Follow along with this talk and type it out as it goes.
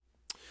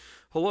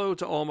Hello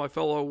to all my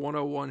fellow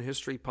 101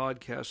 History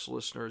Podcast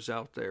listeners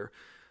out there.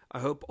 I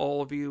hope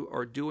all of you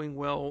are doing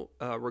well,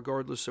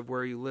 regardless of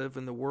where you live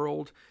in the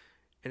world.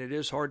 And it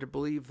is hard to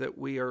believe that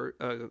we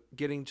are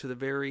getting to the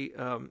very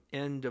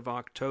end of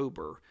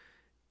October.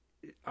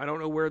 I don't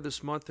know where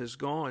this month has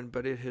gone,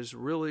 but it has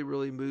really,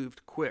 really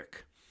moved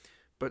quick.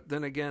 But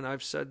then again,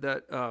 I've said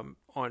that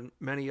on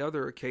many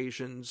other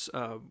occasions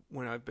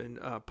when I've been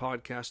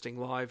podcasting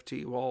live to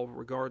you all,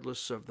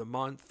 regardless of the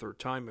month or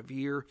time of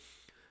year.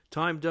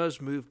 Time does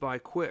move by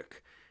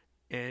quick.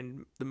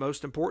 And the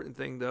most important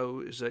thing, though,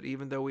 is that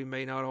even though we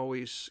may not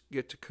always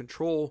get to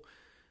control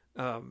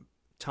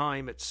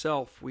time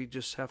itself, we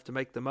just have to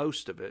make the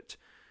most of it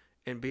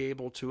and be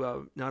able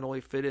to not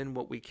only fit in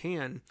what we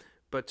can,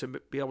 but to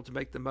be able to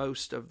make the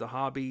most of the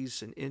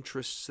hobbies and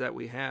interests that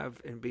we have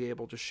and be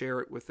able to share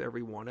it with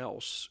everyone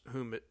else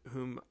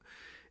whom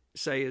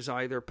say is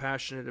either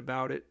passionate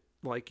about it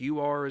like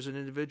you are as an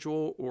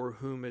individual, or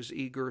whom is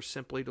eager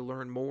simply to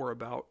learn more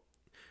about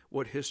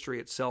what history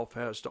itself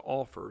has to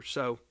offer.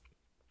 So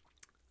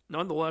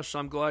nonetheless,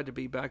 I'm glad to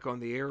be back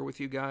on the air with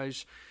you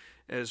guys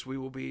as we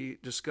will be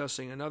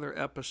discussing another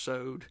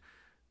episode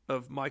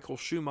of Michael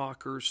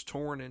Schumacher's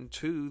Torn in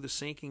Two, The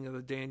Sinking of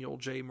the Daniel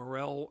J.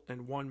 Morrell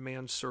and One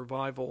Man's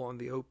Survival on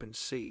the Open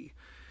Sea.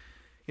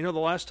 You know, the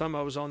last time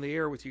I was on the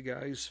air with you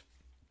guys,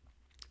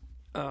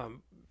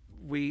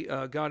 we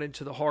got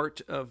into the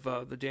heart of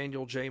the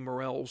Daniel J.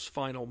 Morrell's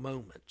final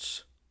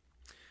moments.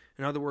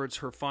 In other words,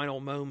 her final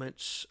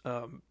moments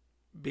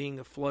being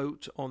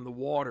afloat on the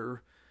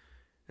water.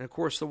 And of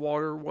course, the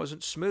water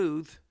wasn't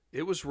smooth.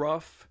 It was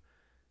rough.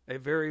 A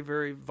very,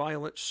 very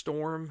violent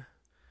storm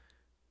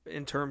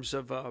in terms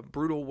of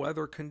brutal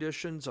weather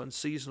conditions,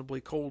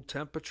 unseasonably cold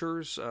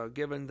temperatures,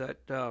 given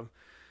that the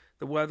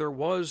weather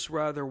was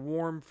rather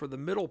warm for the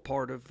middle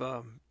part of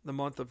the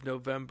month of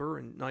November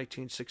in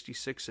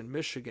 1966 in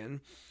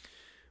Michigan.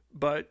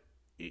 But,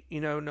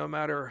 you know, no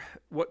matter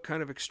what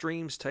kind of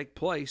extremes take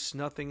place,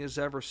 nothing is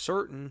ever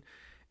certain.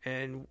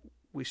 And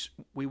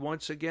we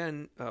once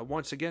again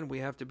we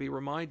have to be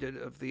reminded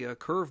of the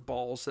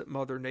curveballs that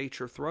Mother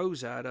Nature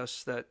throws at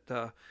us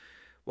that,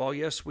 while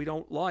yes, we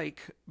don't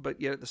like, but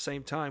yet at the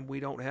same time, we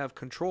don't have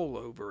control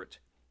over it.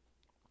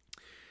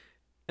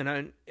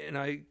 And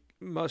I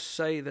must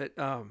say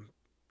that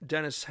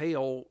Dennis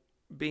Hale,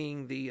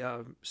 being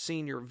the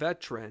senior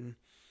veteran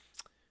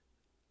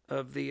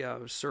of the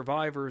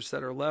survivors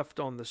that are left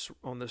on this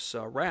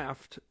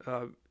raft,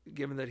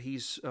 given that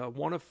he's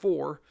one of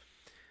four,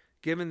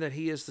 given that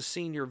he is the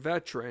senior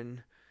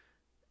veteran,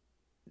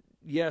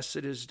 yes,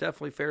 it is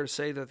definitely fair to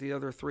say that the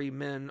other three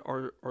men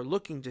are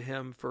looking to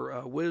him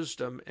for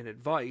wisdom and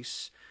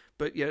advice,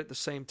 but yet at the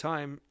same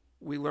time,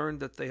 we learned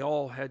that they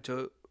all had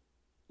to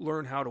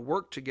learn how to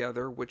work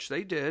together, which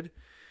they did,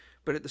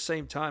 but at the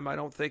same time, I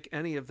don't think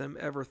any of them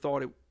ever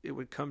thought it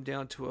would come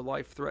down to a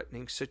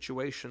life-threatening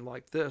situation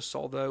like this,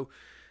 although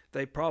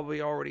they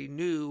probably already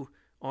knew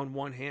on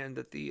one hand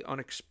that the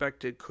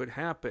unexpected could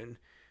happen.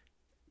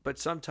 But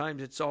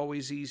sometimes it's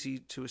always easy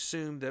to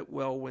assume that,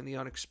 well, when the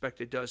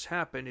unexpected does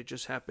happen, it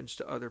just happens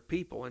to other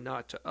people and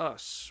not to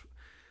us.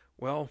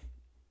 Well,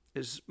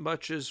 as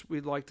much as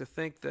we'd like to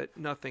think that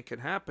nothing can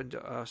happen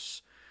to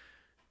us,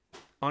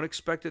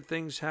 unexpected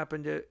things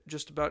happen to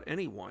just about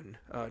anyone.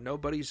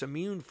 Nobody's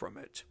immune from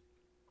it.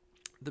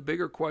 The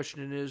bigger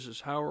question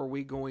is how are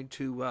we going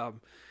to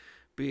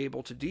be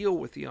able to deal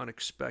with the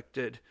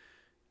unexpected,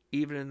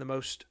 even in the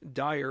most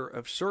dire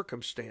of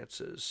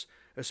circumstances?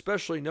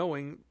 Especially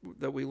knowing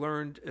that we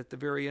learned at the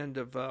very end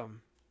of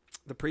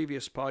the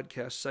previous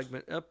podcast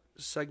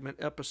segment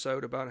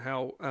episode about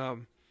how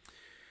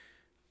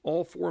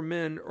all four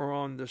men are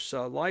on this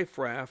life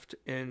raft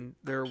and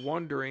they're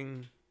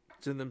wondering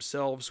to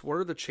themselves, what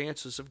are the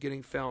chances of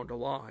getting found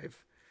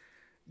alive,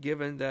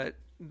 given that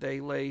they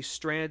lay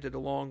stranded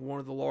along one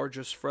of the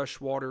largest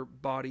freshwater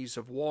bodies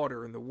of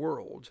water in the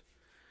world.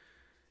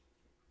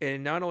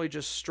 And not only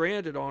just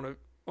stranded on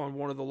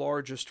one of the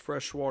largest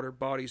freshwater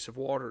bodies of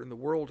water in the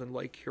world in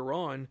Lake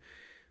Huron,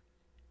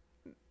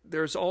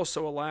 there's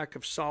also a lack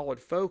of solid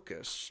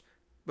focus.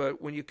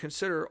 But when you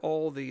consider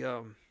all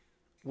the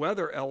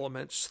weather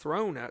elements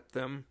thrown at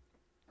them,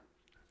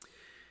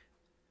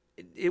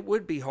 it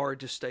would be hard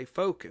to stay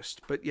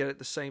focused. But yet at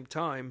the same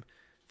time,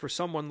 for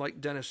someone like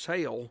Dennis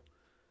Hale,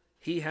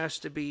 he has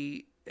to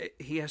be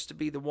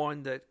the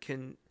one that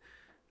can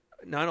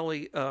not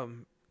only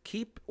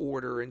keep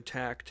order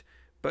intact,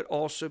 but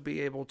also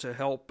be able to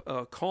help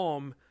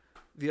calm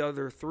the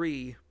other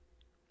three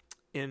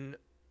in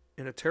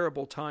a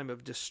terrible time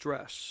of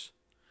distress.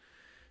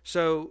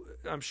 So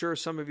I'm sure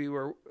some of you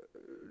are,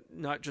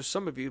 not just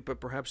some of you,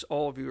 but perhaps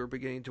all of you are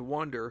beginning to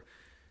wonder,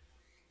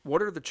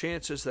 what are the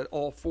chances that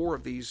all four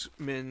of these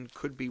men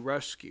could be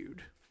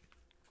rescued?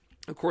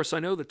 Of course, I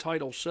know the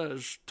title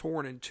says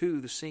Torn in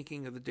Two, The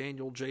Sinking of the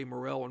Daniel J.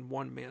 Morrell and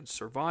One Man's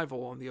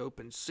Survival on the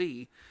Open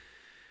Sea.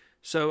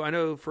 So I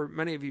know for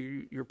many of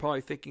you, you're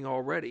probably thinking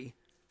already,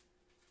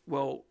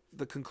 well,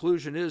 the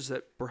conclusion is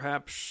that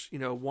perhaps,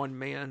 one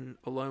man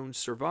alone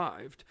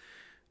survived.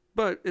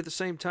 But at the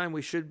same time,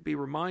 we should be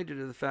reminded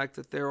of the fact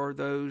that there are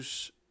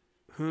those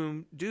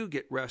whom do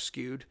get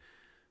rescued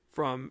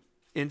from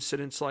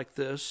incidents like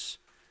this,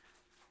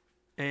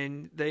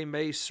 and they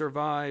may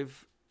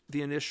survive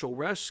the initial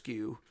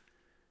rescue,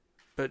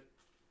 but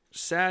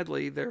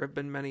sadly, there have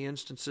been many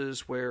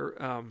instances where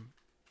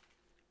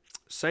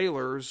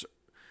sailors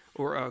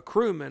or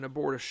crewmen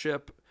aboard a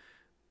ship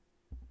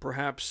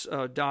perhaps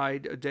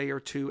died a day or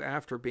two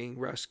after being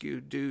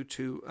rescued due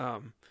to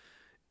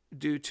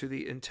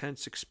the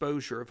intense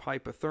exposure of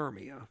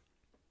hypothermia.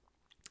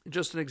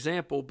 Just an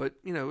example, but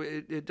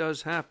it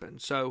does happen.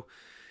 So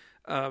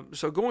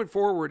going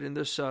forward in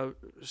this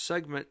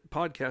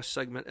podcast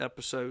segment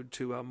episode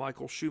to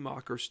Michael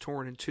Schumacher's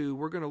Torn in Two,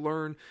 we're going to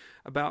learn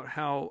about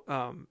how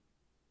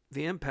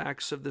the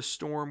impacts of this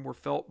storm were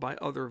felt by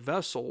other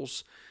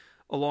vessels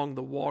along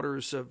the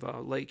waters of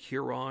Lake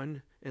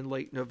Huron in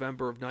late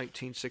November of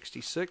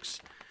 1966.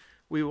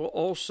 We will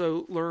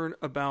also learn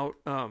about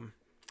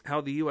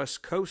how the U.S.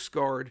 Coast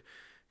Guard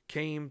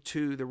came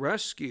to the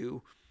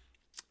rescue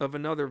of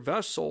another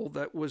vessel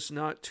that was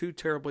not too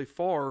terribly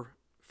far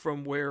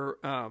from where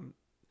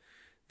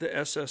the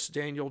SS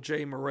Daniel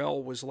J.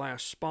 Morrell was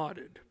last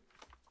spotted.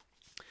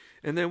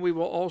 And then we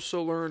will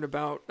also learn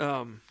about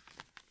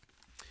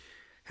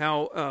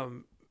how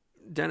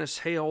Dennis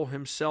Hale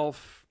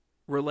himself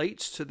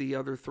relates to the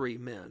other three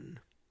men.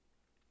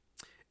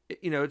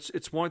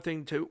 It's one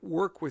thing to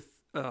work with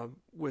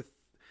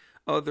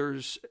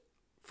others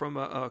from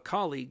a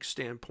colleague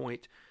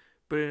standpoint,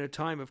 but in a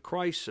time of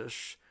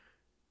crisis,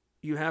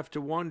 you have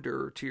to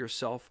wonder to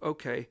yourself,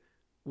 okay,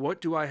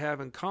 what do I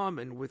have in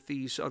common with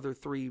these other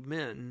three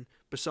men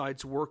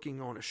besides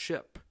working on a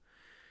ship?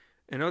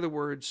 In other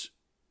words,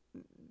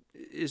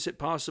 is it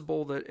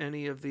possible that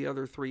any of the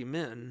other three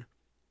men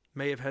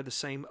may have had the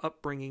same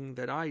upbringing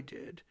that I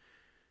did?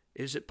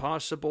 Is it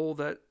possible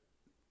that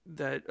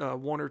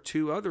one or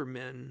two other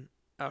men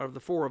out of the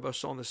four of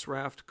us on this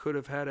raft could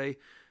have had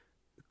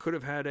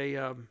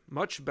a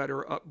much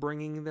better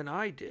upbringing than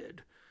I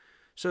did?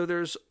 So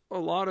there's a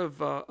lot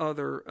of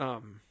other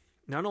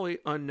not only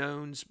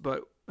unknowns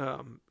but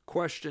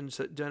questions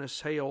that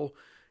Dennis Hale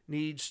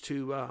needs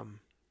to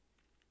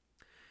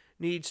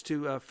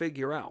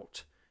figure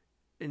out,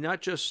 and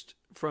not just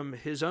from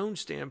his own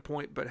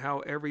standpoint, but how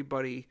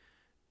everybody.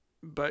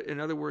 But in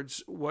other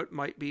words, what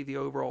might be the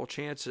overall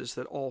chances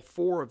that all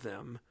four of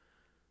them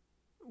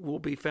will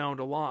be found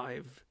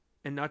alive,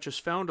 and not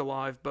just found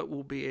alive, but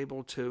will be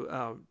able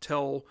to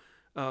tell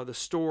the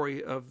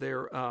story of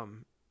their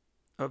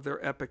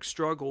epic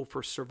struggle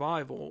for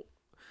survival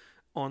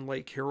on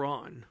Lake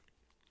Huron.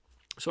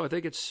 So I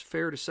think it's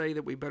fair to say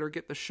that we better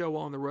get the show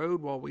on the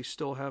road while we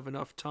still have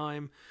enough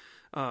time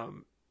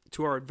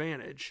to our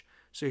advantage.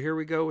 So here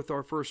we go with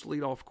our first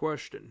leadoff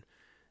question.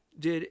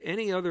 Did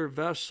any other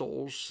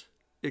vessels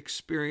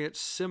experience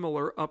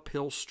similar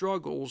uphill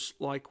struggles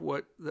like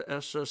what the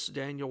SS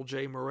Daniel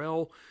J.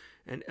 Morrell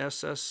and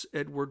SS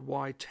Edward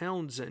Y.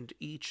 Townsend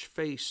each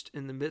faced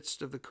in the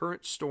midst of the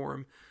current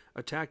storm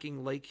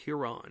attacking Lake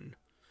Huron?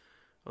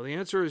 Well, the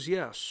answer is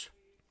yes.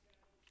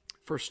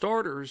 For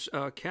starters,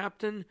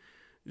 Captain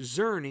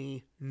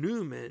Zerny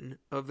Newman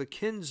of the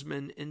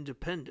Kinsman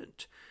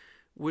Independent,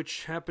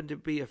 which happened to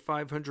be a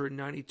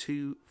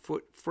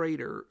 592-foot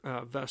freighter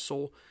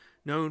vessel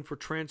known for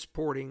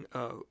transporting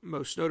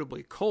most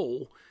notably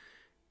coal.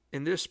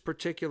 In this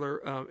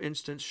particular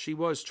instance, she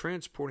was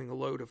transporting a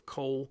load of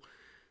coal.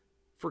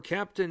 For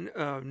Captain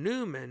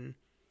Newman,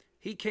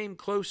 he came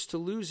close to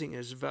losing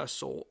his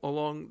vessel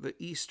along the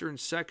eastern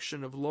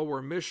section of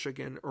lower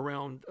Michigan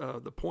around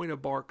the Point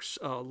of Barks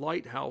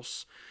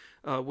lighthouse,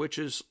 which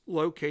is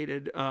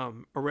located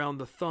around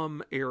the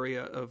Thumb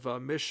area of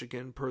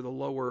Michigan per the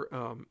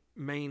lower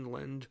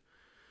mainland.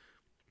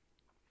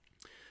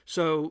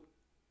 So,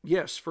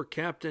 yes, for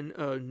Captain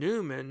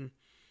Newman,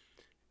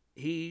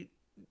 he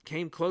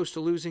came close to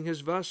losing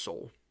his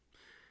vessel.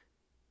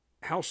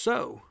 How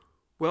so?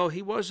 Well,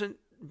 he wasn't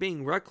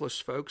being reckless,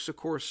 folks. Of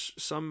course,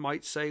 some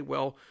might say,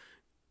 well,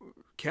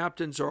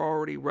 captains are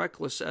already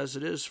reckless as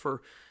it is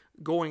for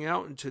going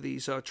out into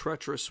these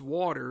treacherous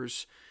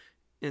waters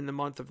in the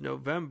month of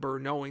November,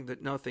 knowing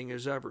that nothing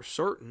is ever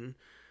certain.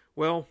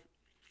 Well,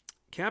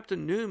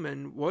 Captain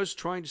Newman was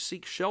trying to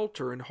seek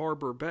shelter in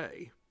Harbor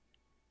Bay.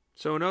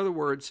 So in other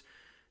words,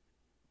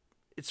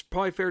 it's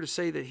probably fair to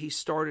say that he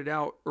started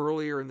out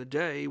earlier in the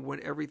day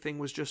when everything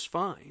was just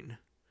fine.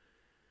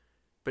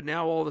 But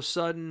now all of a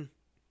sudden,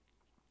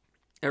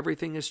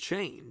 everything has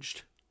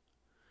changed.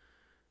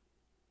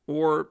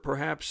 Or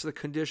perhaps the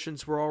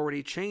conditions were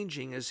already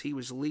changing as he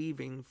was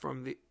leaving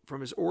from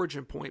his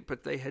origin point,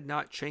 but they had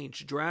not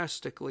changed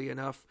drastically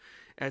enough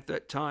at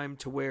that time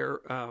to where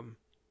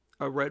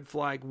a red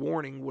flag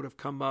warning would have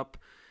come up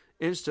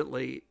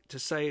instantly to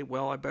say,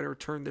 well, I better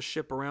turn the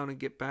ship around and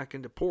get back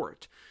into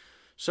port.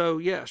 So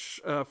yes,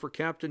 for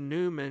Captain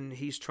Newman,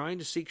 he's trying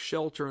to seek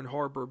shelter in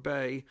Harbor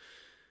Bay,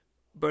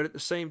 but at the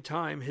same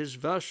time, his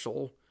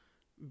vessel,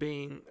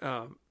 being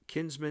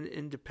Kinsman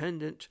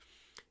Independent,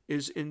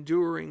 is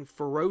enduring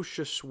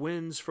ferocious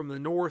winds from the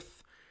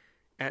north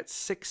at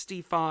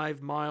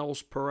 65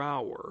 miles per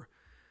hour.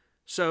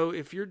 So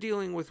if you're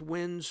dealing with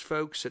winds,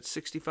 folks, at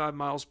 65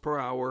 miles per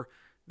hour,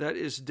 that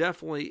is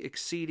definitely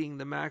exceeding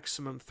the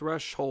maximum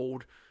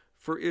threshold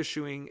for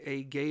issuing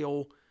a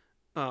gale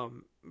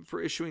warning.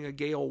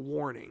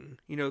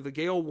 You know, the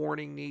gale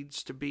warning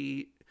needs to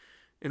be,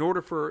 in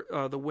order for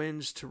the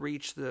winds to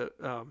reach the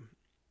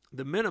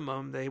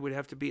minimum, they would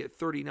have to be at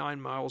 39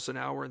 miles an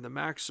hour and the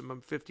maximum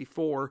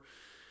 54.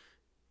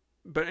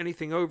 But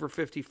anything over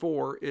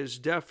 54 is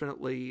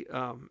definitely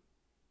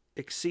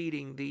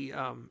exceeding the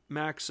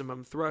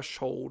maximum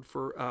threshold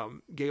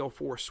for gale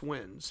force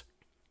winds.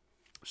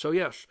 So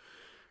yes,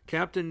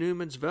 Captain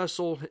Newman's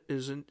vessel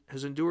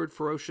has endured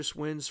ferocious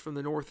winds from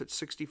the north at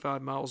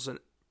 65 miles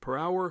per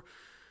hour,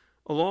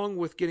 along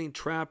with getting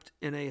trapped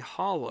in a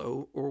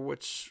hollow, or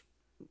what's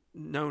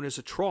known as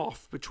a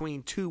trough,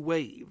 between two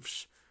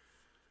waves.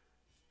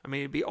 I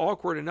mean, it'd be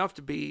awkward enough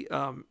to be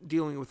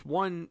dealing with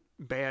one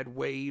bad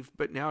wave,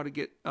 but now to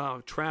get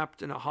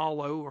trapped in a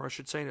hollow, or I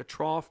should say in a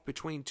trough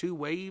between two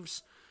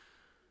waves.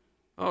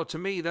 Oh, to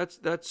me,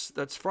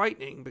 that's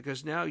frightening,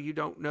 because now you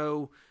don't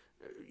know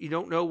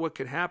what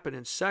could happen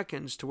in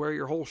seconds to where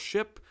your whole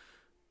ship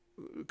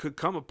could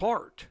come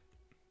apart.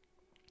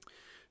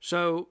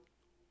 So,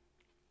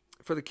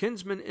 for the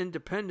Kinsman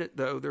Independent,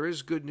 though, there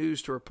is good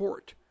news to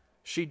report.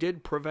 She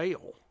did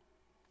prevail.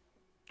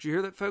 Did you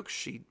hear that, folks?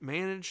 She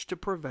managed to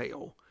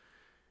prevail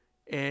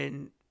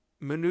and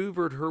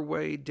maneuvered her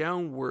way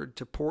downward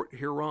to Port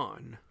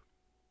Huron.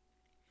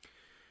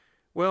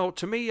 Well,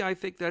 to me, I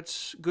think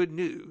that's good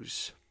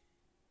news,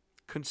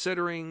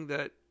 considering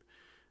that,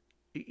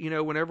 you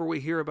know, whenever we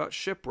hear about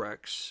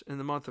shipwrecks in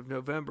the month of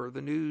November,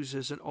 the news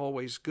isn't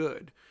always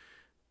good.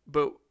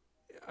 But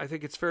I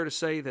think it's fair to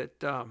say that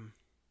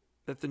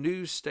that the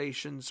news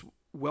stations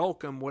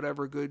welcome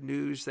whatever good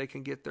news they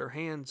can get their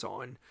hands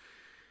on.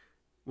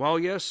 While,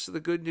 yes, the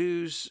good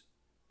news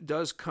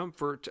does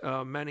comfort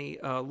many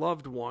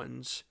loved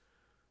ones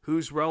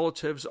whose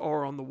relatives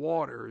are on the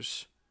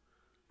waters,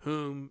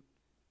 whom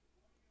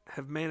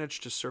have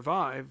managed to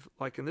survive,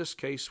 like in this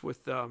case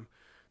with the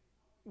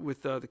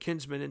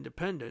Kinsman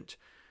Independent,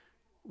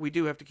 we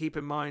do have to keep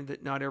in mind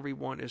that not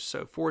everyone is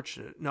so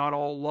fortunate. Not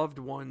all loved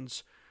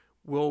ones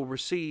will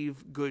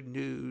receive good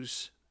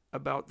news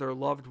about their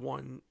loved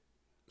one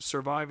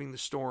surviving the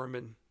storm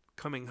and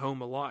coming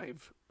home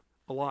alive,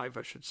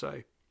 I should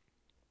say.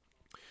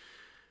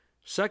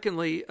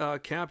 Secondly,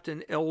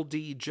 Captain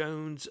L.D.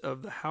 Jones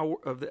of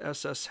the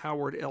SS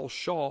Howard L.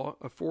 Shaw,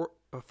 a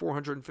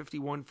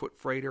 451-foot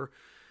freighter,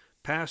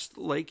 passed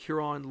Lake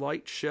Huron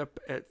lightship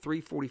at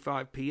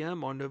 3:45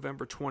 p.m. on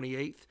November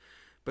 28th.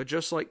 But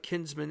just like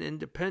Kinsman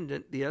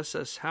Independent, the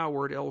SS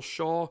Howard L.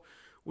 Shaw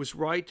was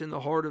right in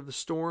the heart of the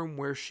storm,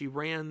 where she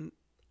ran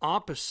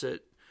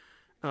opposite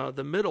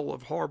the middle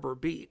of Harbor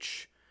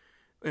Beach.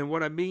 And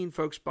what I mean,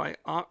 folks, by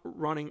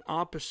running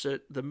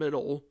opposite the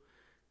middle,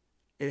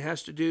 it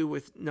has to do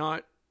with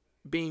not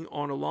being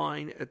on a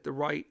line at the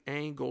right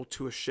angle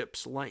to a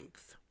ship's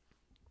length.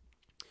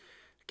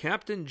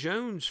 Captain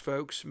Jones,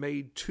 folks,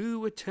 made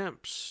 2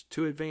 attempts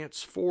to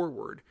advance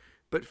forward,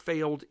 but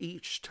failed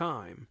each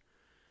time.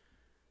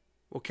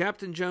 Well,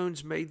 Captain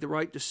Jones made the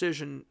right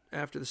decision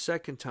after the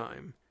second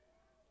time,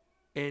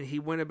 and he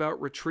went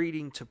about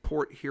retreating to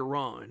Port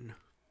Huron.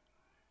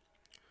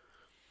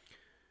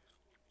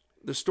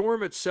 The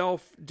storm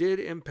itself did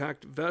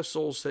impact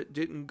vessels that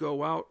didn't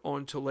go out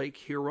onto Lake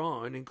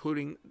Huron,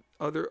 including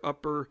other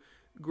upper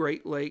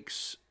Great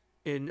Lakes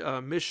in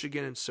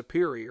Michigan and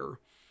Superior.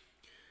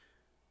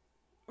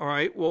 All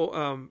right,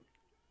 well,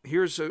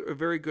 here's a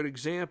very good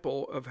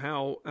example of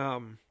how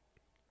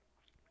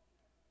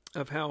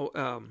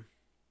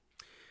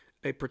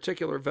a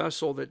particular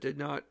vessel that did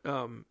not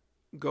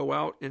go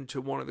out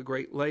into one of the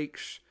Great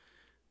Lakes,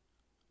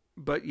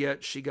 but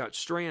yet she got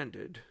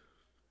stranded.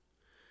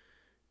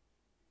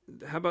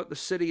 How about the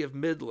City of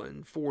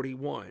Midland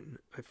 41,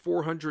 a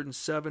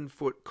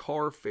 407-foot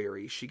car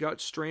ferry? She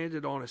got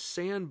stranded on a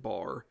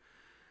sandbar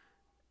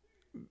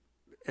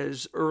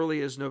as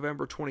early as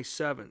November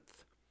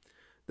 27th.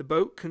 The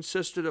boat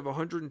consisted of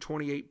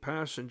 128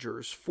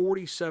 passengers,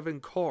 47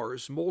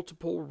 cars,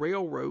 multiple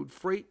railroad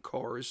freight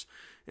cars,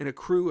 and a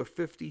crew of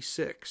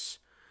 56.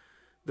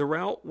 The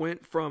route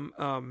went from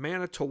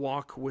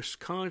Manitowoc,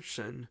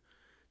 Wisconsin,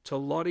 to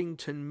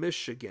Ludington,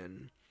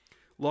 Michigan.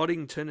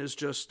 Ludington is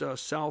just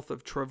south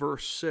of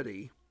Traverse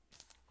City.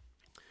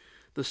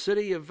 The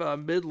City of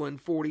Midland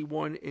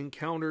 41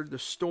 encountered the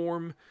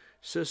storm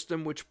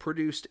system, which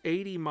produced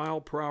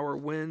 80-mile-per-hour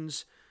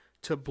winds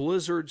to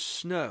blizzard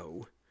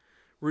snow,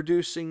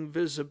 reducing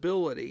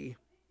visibility.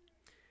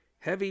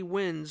 Heavy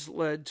winds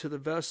led to the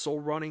vessel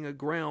running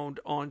aground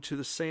onto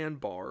the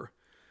sandbar,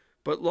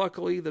 but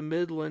luckily the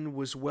Midland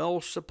was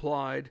well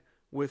supplied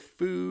with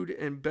food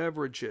and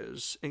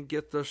beverages. And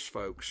get this,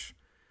 folks,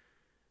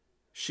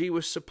 she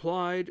was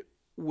supplied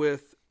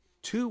with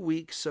 2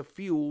 weeks of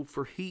fuel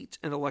for heat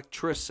and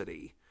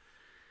electricity.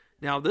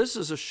 Now, this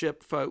is a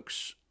ship,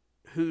 folks,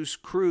 whose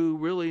crew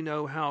really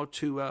know how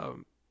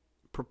to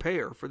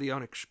prepare for the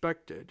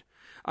unexpected.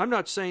 I'm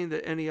not saying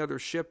that any other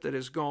ship that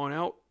has gone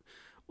out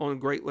on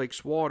Great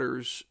Lakes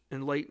waters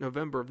in late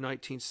November of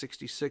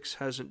 1966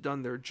 hasn't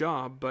done their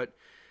job, but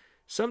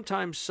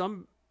sometimes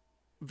some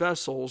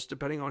vessels,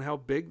 depending on how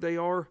big they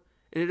are,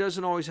 and it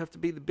doesn't always have to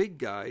be the big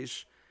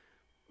guys,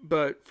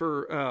 but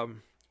for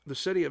the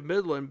city of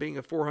Midland being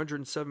a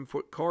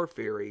 407-foot car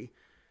ferry,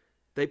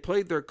 they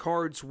played their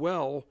cards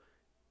well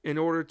in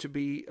order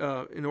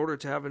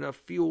to have enough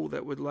fuel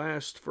that would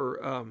last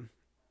for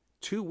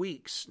 2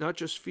 weeks, not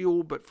just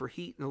fuel, but for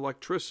heat and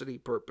electricity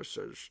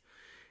purposes,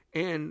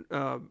 and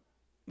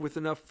with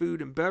enough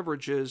food and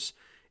beverages,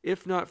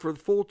 if not for the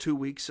full 2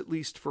 weeks, at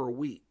least for a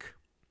week.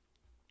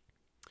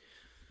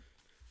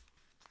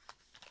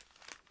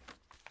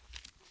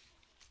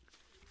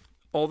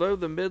 Although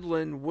the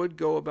Midland would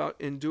go about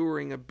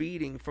enduring a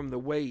beating from the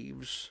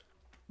waves,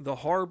 the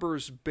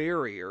harbor's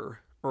barrier,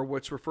 or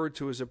what's referred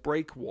to as a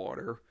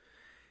breakwater,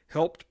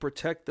 helped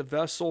protect the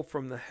vessel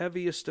from the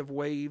heaviest of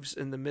waves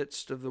in the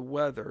midst of the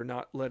weather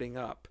not letting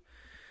up.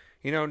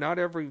 Not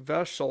every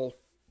vessel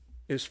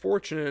is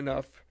fortunate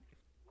enough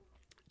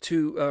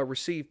to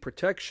receive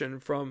protection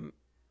from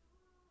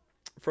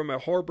a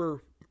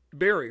harbor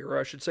barrier, or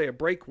I should say a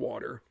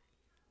breakwater.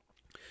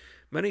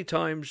 Many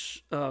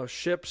times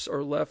ships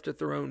are left at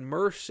their own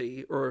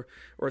mercy, or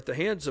at the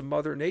hands of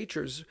Mother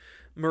Nature's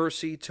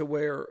mercy, to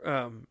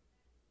where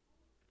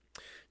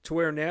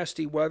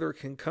nasty weather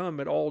can come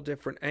at all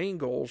different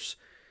angles,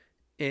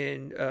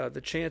 and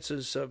the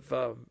chances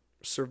of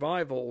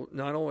survival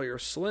not only are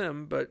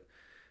slim, but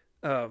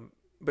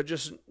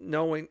just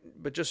knowing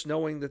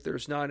that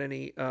there's not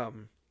any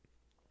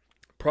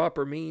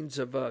proper means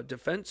of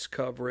defense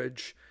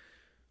coverage.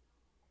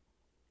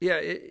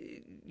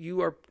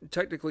 You are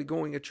technically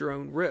going at your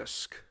own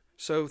risk.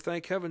 So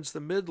thank heavens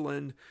the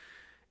Midland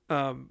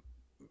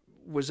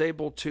was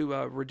able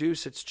to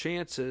reduce its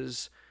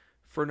chances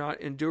for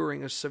not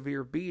enduring a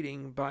severe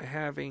beating by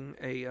having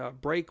a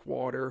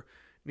breakwater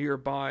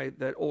nearby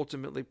that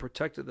ultimately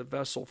protected the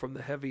vessel from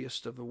the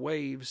heaviest of the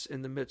waves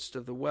in the midst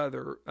of the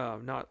weather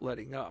not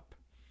letting up.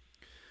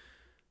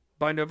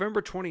 By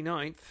November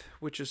 29th,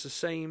 which is the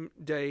same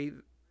day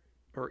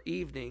or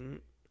evening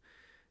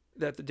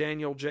that the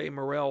Daniel J.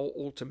 Morrell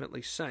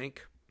ultimately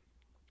sank,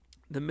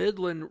 the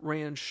Midland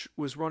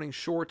was running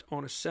short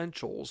on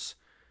essentials.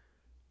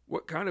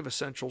 What kind of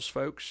essentials,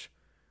 folks?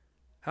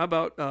 How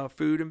about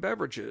food and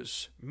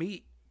beverages,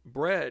 meat,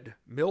 bread,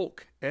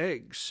 milk,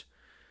 eggs?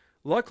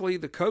 Luckily,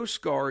 the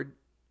Coast Guard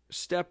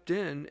stepped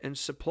in and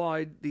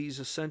supplied these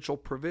essential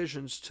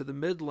provisions to the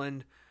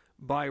Midland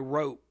by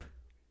rope.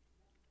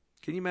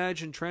 Can you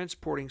imagine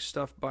transporting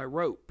stuff by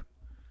rope?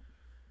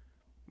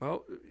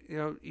 Well,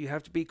 you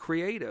have to be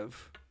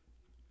creative,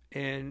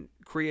 and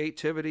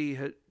creativity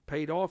had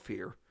paid off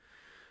here.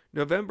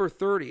 November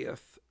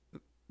 30th,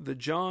 the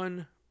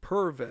John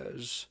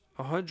Purves,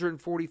 a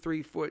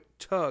 143-foot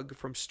tug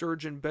from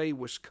Sturgeon Bay,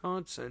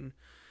 Wisconsin,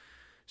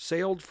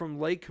 sailed from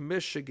Lake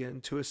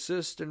Michigan to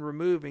assist in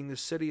removing the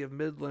city of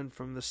Midland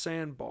from the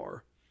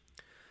sandbar.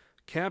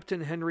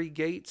 Captain Henry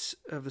Gates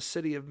of the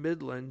city of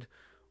Midland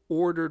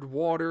ordered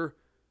water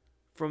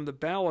from the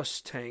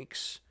ballast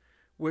tanks,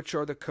 which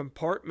are the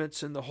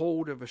compartments in the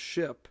hold of a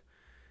ship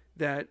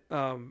that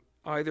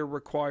either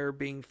require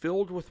being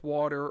filled with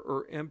water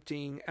or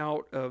emptying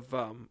out of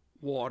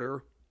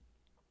water.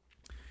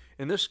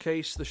 In this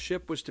case, the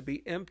ship was to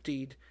be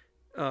emptied.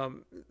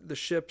 The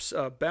ship's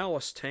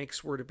ballast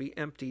tanks were to be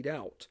emptied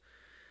out.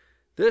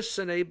 This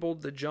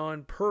enabled the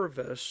John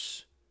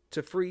Purvis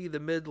to free the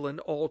Midland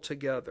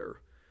altogether.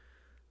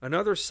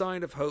 Another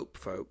sign of hope,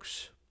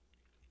 folks.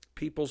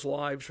 People's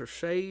lives are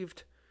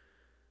saved,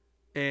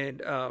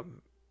 and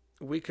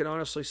we can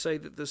honestly say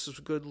that this is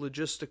good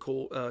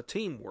logistical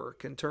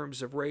teamwork in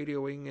terms of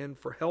radioing in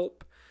for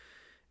help,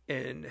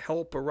 and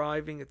help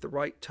arriving at the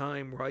right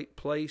time, right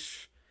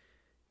place,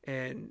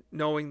 and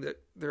knowing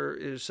that there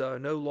is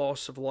no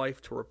loss of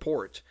life to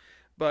report.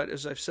 But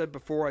as I've said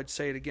before, I'd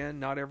say it again,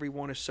 not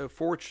everyone is so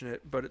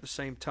fortunate, but at the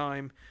same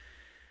time,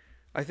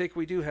 I think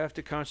we do have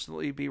to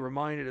constantly be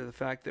reminded of the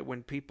fact that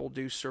when people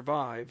do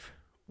survive,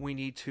 we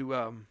need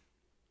to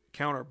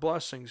count our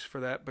blessings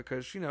for that,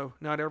 because,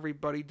 not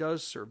everybody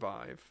does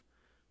survive.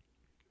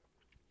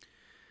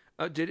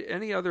 Did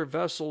any other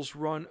vessels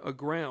run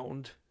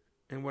aground?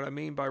 And what I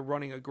mean by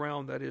running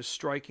aground, that is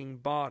striking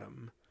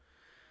bottom.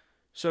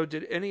 So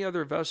did any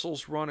other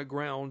vessels run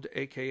aground,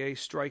 aka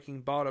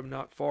striking bottom,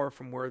 not far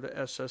from where the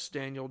SS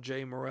Daniel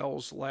J.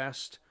 Morrell's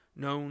last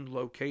known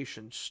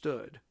location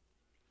stood?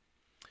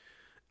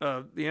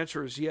 The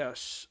answer is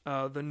yes.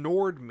 The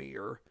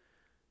Nordmeer,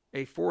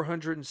 a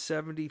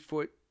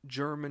 470-foot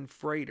German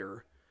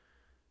freighter,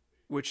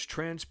 which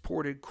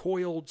transported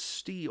coiled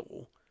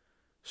steel,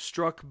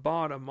 struck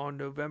bottom on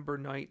November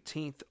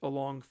 19th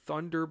along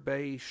Thunder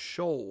Bay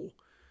Shoal,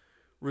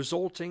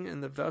 resulting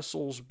in the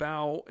vessel's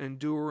bow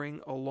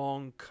enduring a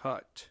long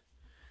cut.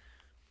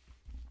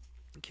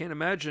 I can't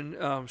imagine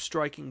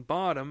striking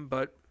bottom,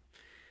 but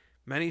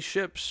Many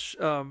ships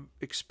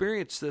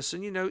experience this,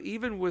 and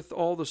even with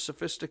all the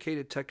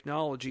sophisticated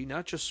technology,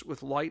 not just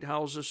with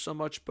lighthouses so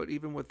much, but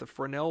even with the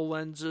Fresnel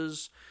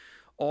lenses,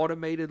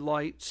 automated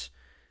lights,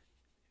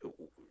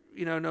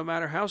 no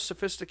matter how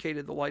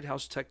sophisticated the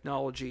lighthouse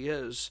technology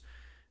is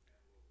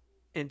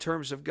in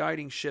terms of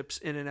guiding ships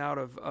in and out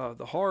of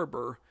the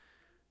harbor,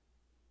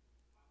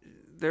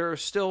 there are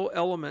still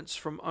elements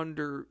from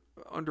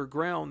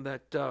underground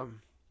that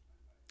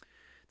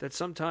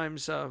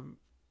sometimes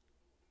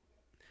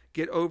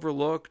get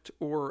overlooked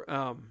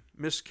or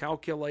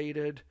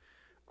miscalculated,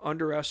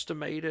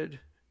 underestimated,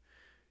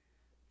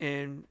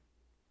 and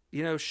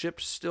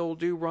ships still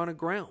do run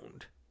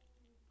aground.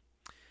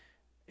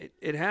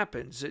 It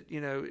happens.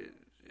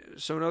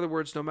 So in other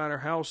words, no matter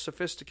how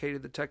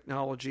sophisticated the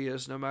technology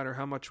is, no matter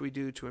how much we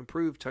do to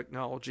improve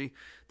technology,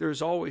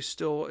 there's always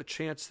still a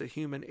chance that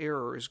human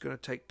error is going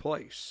to take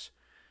place.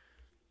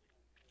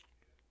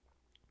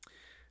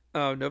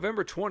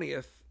 November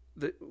 20th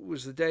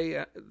was the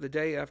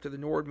day after the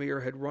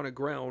Nordmeer had run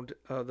aground.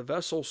 The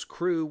vessel's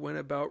crew went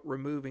about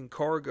removing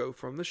cargo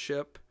from the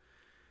ship.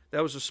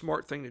 That was a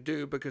smart thing to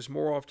do, because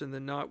more often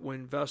than not,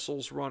 when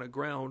vessels run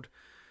aground,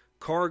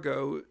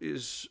 cargo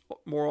is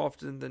more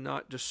often than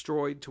not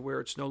destroyed to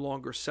where it's no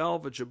longer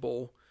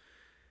salvageable,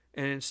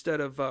 and instead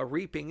of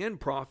reaping in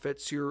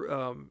profits,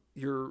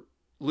 you're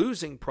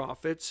losing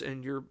profits,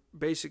 and you're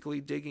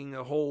basically digging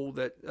a hole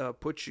that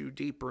puts you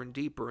deeper and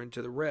deeper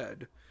into the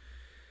red.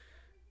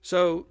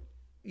 So,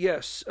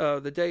 yes,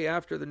 the day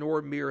after the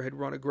Nordmeer had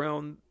run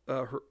aground,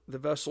 the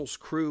vessel's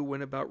crew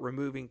went about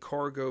removing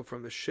cargo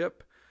from the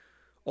ship.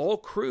 All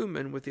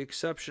crewmen, with the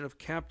exception of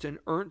Captain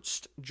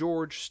Ernst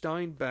George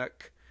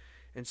Steinbeck,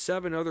 and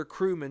 7 other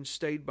crewmen,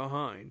 stayed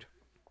behind.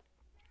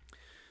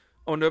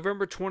 On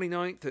November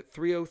 29th at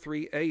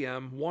 3:03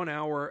 a.m., 1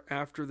 hour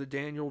after the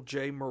Daniel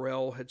J.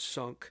 Morrell had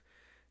sunk,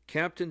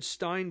 Captain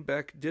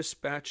Steinbeck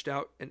dispatched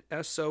out an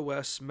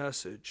SOS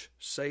message,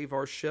 "Save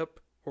our ship,"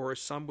 or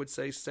as some would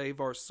say, "save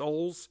our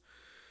souls,"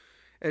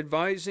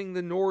 advising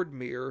the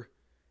Nordmeer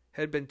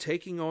had been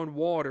taking on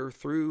water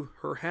through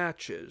her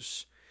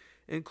hatches,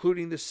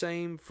 including the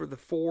same for the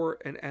fore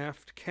and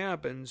aft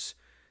cabins,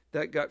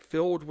 that got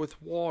filled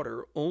with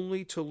water,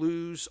 only to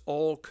lose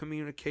all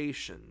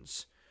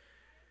communications.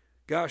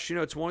 Gosh,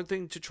 it's one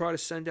thing to try to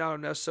send out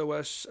an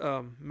SOS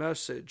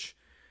message.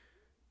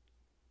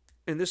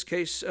 In this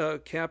case,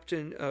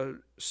 Captain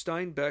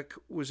Steinbeck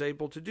was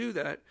able to do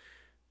that,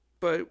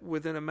 but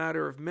within a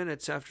matter of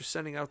minutes after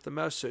sending out the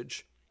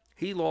message,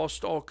 he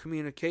lost all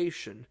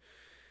communication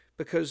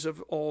because of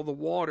all the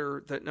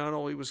water that not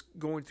only was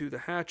going through the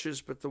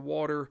hatches, but the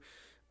water...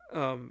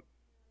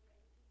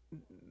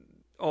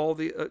 all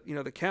the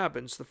the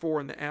cabins, the fore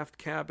and the aft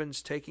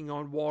cabins taking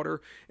on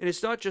water. And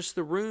it's not just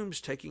the rooms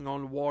taking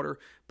on water,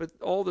 but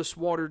all this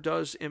water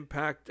does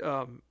impact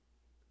the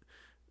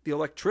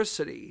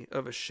electricity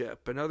of a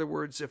ship. In other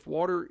words, if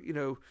water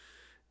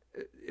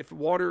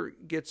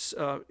gets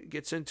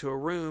into a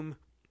room,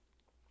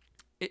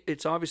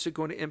 it's obviously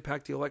going to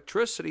impact the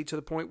electricity to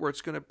the point where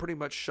it's going to pretty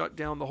much shut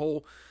down the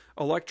whole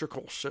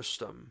electrical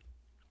system.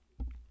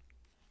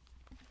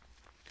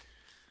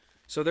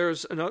 So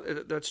there's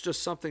another. That's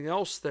just something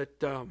else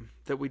that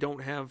we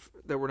don't have,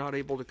 that we're not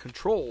able to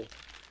control.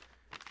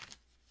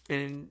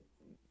 And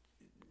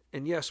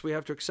yes, we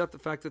have to accept the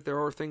fact that there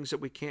are things that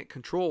we can't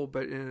control.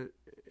 But in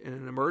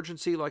an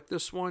emergency like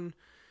this one,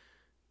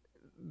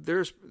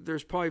 there's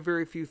probably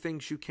very few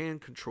things you can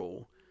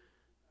control.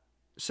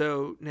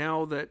 So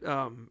now that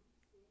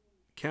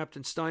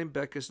Captain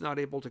Steinbeck is not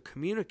able to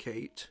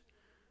communicate,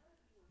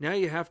 now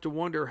you have to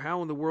wonder,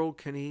 how in the world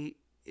can he?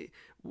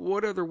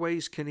 What other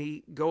ways can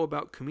he go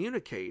about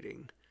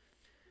communicating?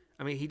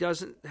 I mean, he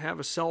doesn't have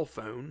a cell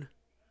phone.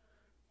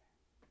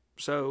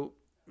 So,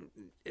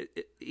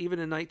 even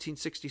in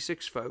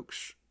 1966,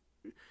 folks,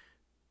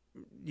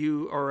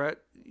 you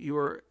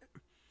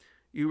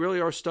really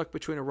are stuck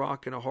between a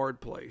rock and a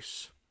hard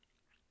place.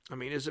 I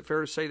mean, is it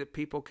fair to say that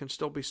people can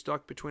still be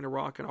stuck between a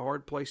rock and a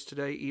hard place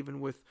today,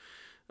 even with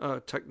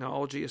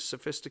technology as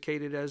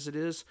sophisticated as it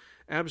is?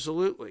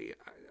 Absolutely.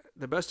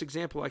 The best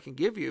example I can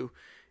give you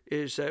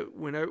is that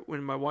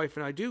when my wife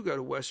and I do go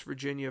to West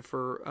Virginia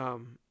for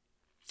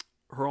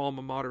her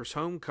alma mater's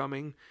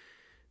homecoming,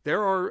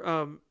 there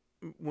are,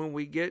 when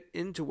we get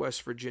into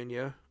West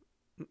Virginia,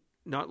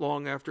 not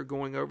long after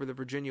going over the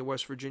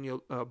Virginia-West Virginia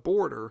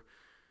border,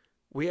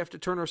 we have to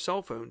turn our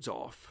cell phones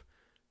off.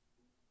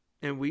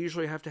 And we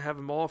usually have to have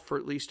them off for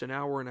at least an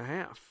hour and a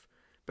half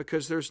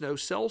because there's no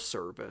cell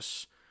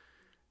service.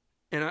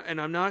 And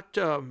I'm not,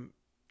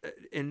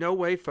 in no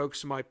way,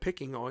 folks, am I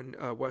picking on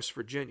West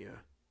Virginia.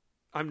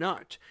 I'm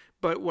not.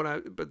 But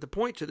the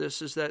point to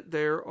this is that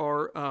there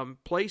are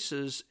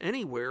places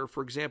anywhere,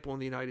 for example, in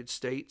the United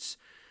States,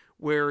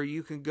 where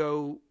you can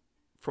go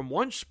from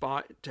one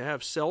spot to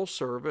have cell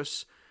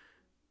service,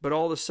 but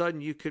all of a sudden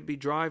you could be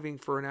driving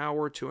for an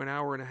hour to an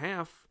hour and a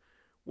half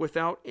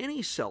without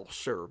any cell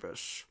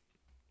service.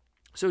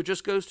 So it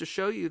just goes to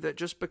show you that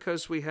just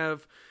because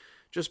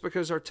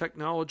our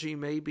technology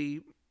may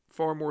be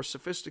far more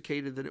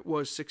sophisticated than it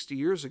was 60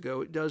 years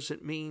ago, it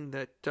doesn't mean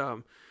that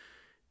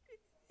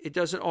it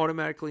doesn't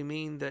automatically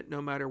mean that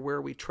no matter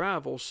where we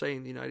travel, say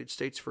in the United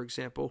States, for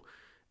example,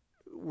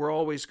 we're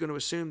always going to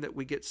assume that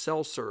we get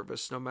cell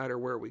service no matter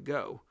where we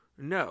go.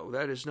 No,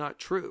 that is not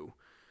true.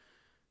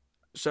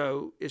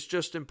 So it's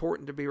just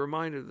important to be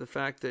reminded of the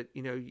fact that,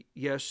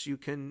 yes, you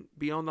can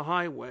be on the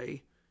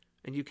highway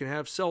and you can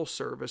have cell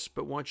service,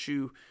 but once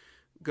you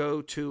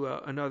go to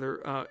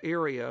another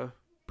area,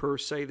 per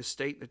se the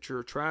state that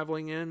you're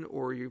traveling in,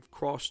 or you've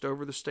crossed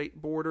over the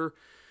state border,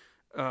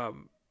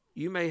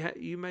 you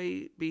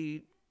may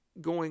be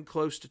going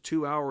close to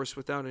 2 hours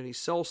without any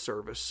cell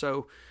service.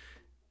 So,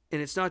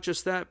 and it's not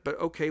just that, but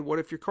okay, what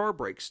if your car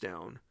breaks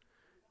down?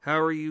 How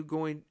are you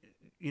going?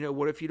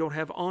 What if you don't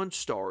have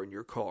OnStar in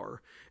your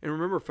car? And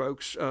remember,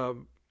 folks,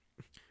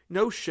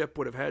 no ship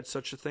would have had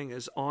such a thing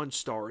as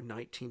OnStar in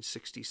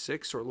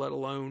 1966, or let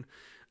alone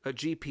a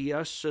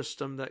GPS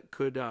system that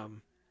could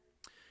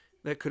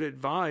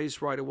advise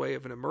right away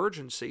of an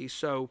emergency.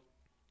 So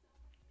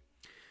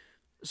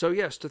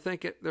yes, to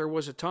think there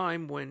was a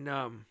time when,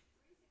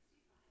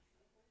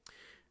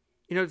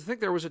 to think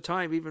there was a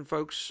time, even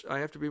folks, I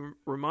have to be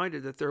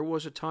reminded that there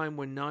was a time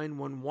when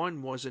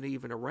 911 wasn't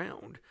even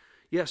around.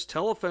 Yes,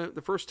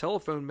 the first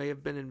telephone may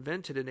have been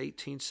invented in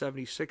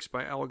 1876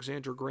 by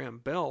Alexander Graham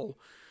Bell,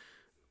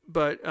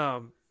 but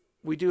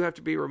we do have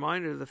to be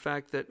reminded of the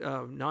fact that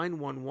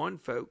 911,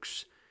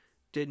 folks,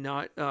 did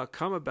not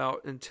come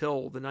about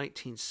until the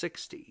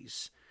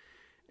 1960s.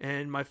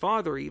 And my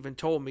father even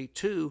told me,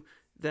 too,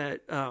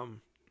 that I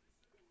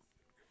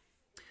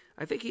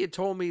think he had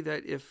told me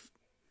that if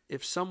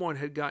someone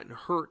had gotten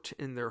hurt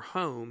in their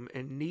home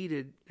and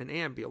needed an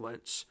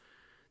ambulance,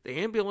 the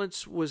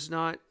ambulance was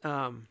not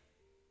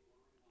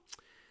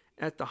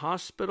at the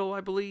hospital,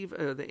 I believe.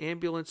 The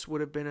ambulance would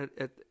have been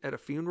at a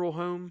funeral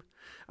home.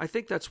 I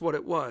think that's what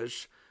it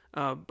was.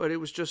 But it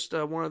was just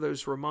one of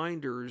those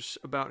reminders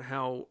about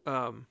how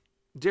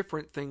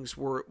different things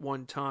were at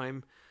one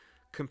time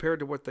compared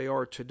to what they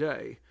are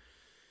today.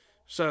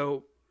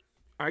 So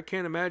I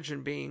can't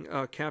imagine being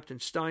Captain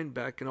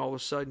Steinbeck and all of a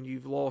sudden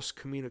you've lost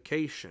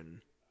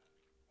communication.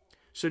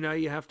 So now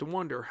you have to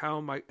wonder,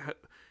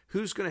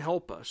 who's going to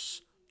help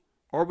us?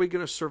 Are we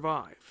going to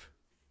survive?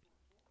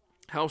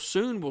 How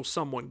soon will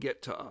someone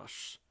get to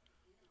us?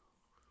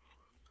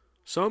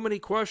 So many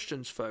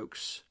questions,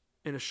 folks,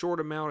 in a short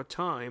amount of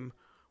time,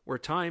 where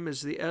time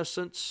is the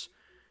essence,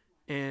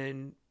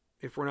 and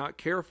if we're not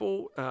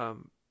careful,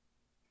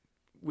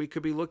 we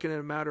could be looking at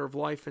a matter of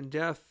life and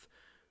death,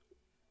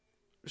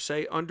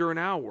 say under an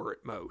hour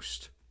at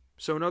most.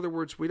 So in other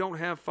words, we don't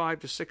have 5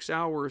 to 6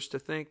 hours to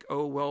think,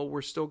 oh, well,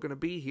 we're still going to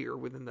be here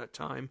within that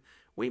time.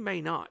 We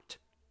may not.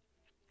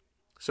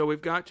 So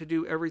we've got to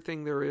do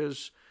everything there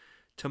is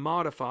to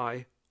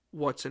modify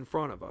what's in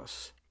front of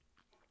us.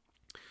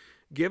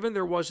 Given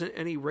there wasn't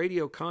any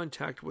radio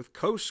contact with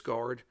Coast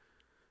Guard,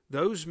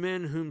 those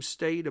men whom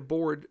stayed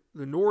aboard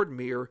the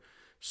Nordmeer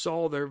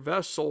saw their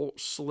vessel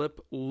slip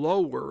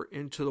lower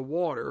into the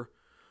water,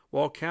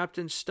 while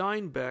Captain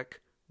Steinbeck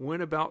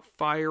went about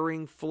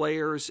firing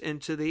flares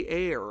into the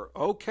air.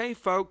 Okay,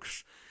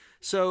 folks,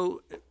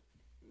 so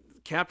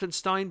Captain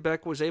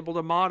Steinbeck was able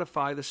to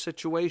modify the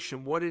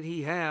situation. What did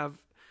he have?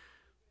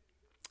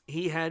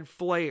 He had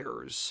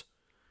flares.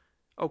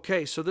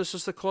 Okay, so this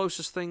is the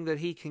closest thing that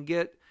he can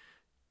get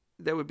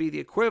that would be the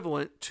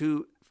equivalent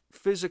to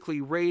physically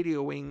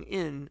radioing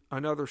in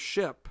another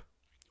ship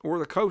or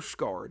the Coast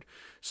Guard.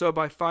 So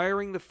by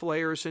firing the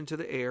flares into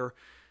the air,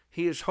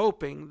 he is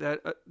hoping that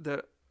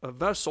a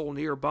vessel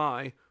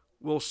nearby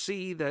will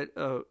see that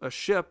a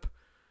ship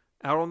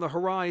out on the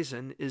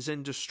horizon is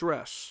in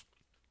distress.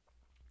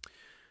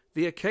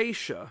 The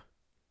Acacia,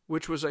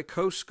 which was a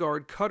Coast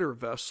Guard cutter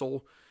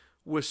vessel,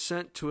 was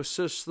sent to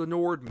assist the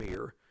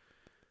Nordmeer,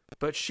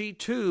 but she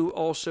too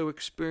also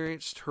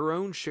experienced her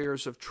own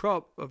shares of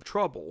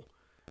trouble.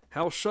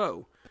 How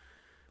so?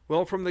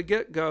 Well, from the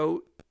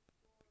get-go,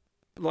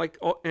 like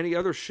any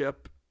other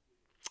ship,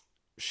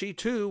 she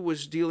too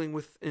was dealing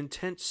with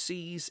intense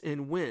seas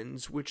and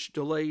winds, which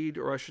delayed,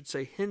 or I should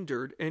say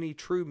hindered, any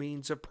true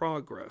means of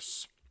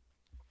progress.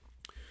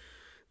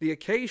 The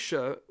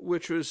Acacia,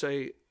 which was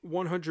a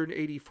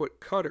 180-foot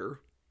cutter,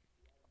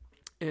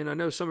 and I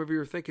know some of you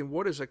are thinking,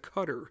 what is a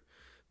cutter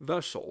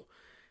vessel?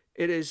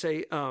 It is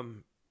a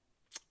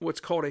what's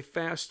called a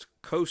fast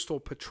coastal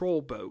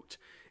patrol boat.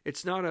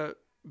 It's not a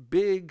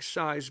big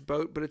size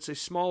boat, but it's a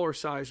smaller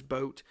size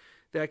boat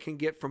that can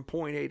get from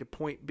point A to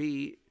point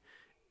B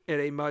at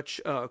a much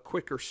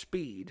quicker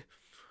speed.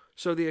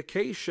 So the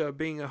Acacia,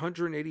 being a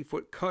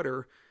 180-foot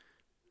cutter,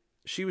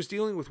 she was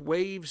dealing with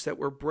waves that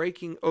were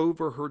breaking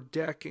over her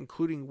deck,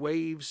 including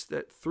waves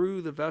that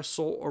threw the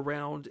vessel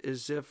around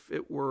as if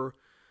it were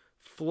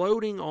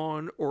floating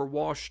on or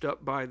washed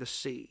up by the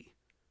sea.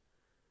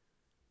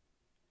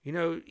 You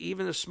know,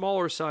 even the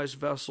smaller sized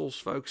vessels,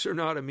 folks, are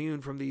not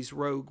immune from these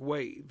rogue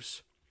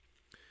waves.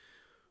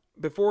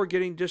 Before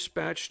getting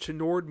dispatched to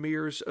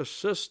Nordmeer's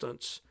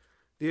assistance,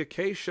 the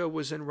Acacia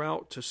was en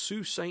route to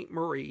Sault Ste.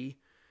 Marie,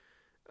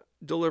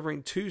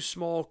 delivering two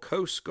small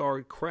Coast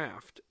Guard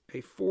craft,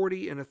 a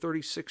 40 and a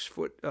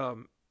 36-foot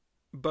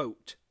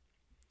boat,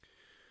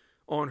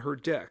 on her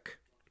deck.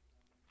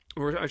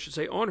 Or I should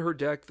say, on her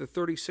deck, the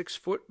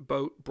 36-foot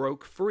boat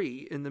broke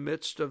free in the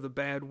midst of the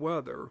bad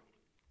weather.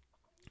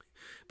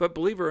 But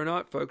believe it or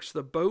not, folks,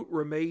 the boat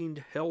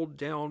remained held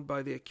down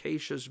by the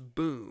Acacia's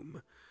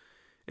boom.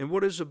 And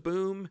what is a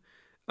boom?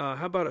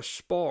 How about a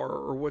spar,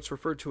 or what's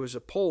referred to as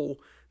a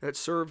pole, that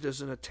served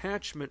as an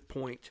attachment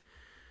point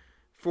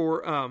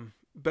for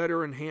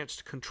better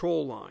enhanced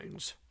control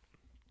lines?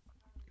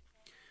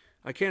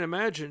 I can't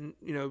imagine,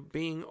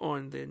 being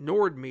on the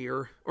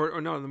Nordmere,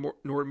 or not on the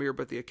Nordmere,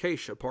 but the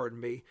Acacia,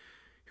 pardon me.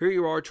 Here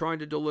you are trying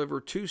to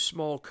deliver two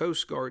small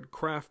Coast Guard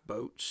craft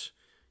boats.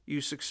 You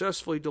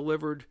successfully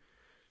delivered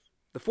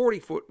the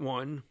 40-foot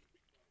one,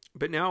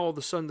 but now all of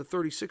a sudden the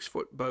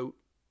 36-foot boat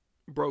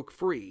broke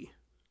free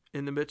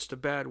in the midst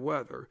of bad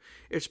weather.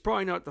 It's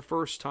probably not the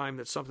first time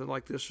that something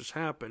like this has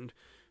happened,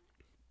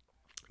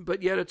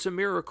 but yet it's a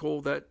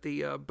miracle that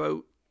the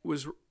boat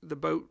was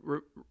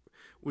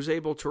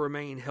able to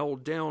remain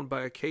held down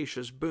by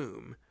Acacia's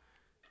boom,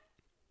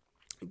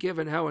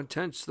 given how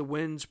intense the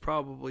winds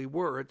probably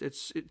were.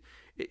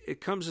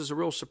 It comes as a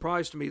real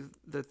surprise to me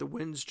that the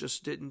winds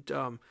just didn't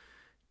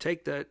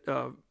take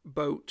that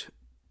boat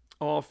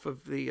off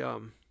of the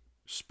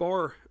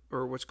spar,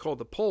 or what's called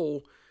the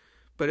pole.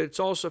 But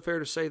it's also fair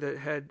to say that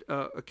had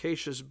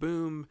Acacia's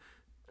boom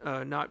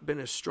not been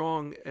as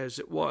strong as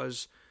it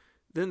was,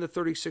 then the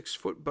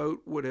 36-foot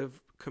boat would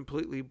have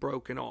completely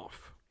broken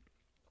off.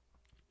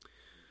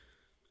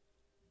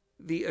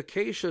 The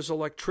Acacia's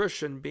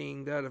electrician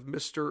being that of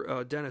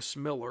Mr. Dennis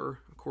Miller,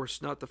 of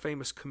course not the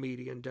famous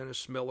comedian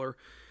Dennis Miller,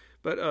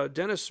 but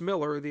Dennis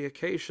Miller, the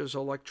Acacia's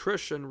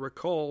electrician,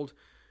 recalled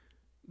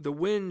the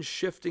wind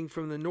shifting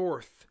from the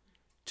north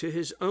to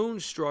his own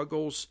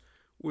struggles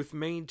with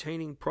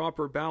maintaining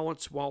proper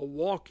balance while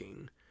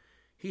walking.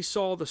 He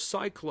saw the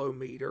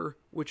cyclometer,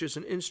 which is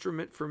an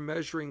instrument for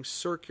measuring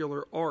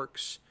circular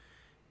arcs,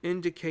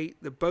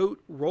 indicate the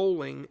boat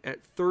rolling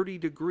at 30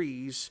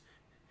 degrees,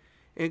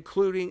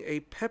 including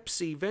a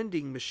Pepsi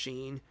vending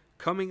machine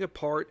coming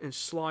apart and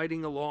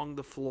sliding along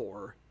the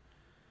floor.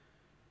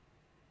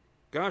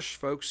 Gosh,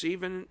 folks,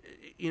 even,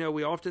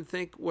 we often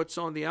think what's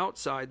on the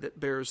outside that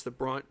bears the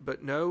brunt,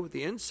 but no,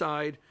 the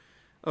inside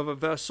of a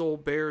vessel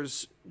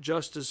bears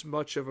just as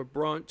much of a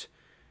brunt,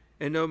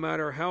 and no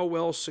matter how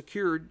well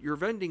secured your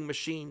vending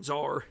machines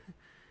are,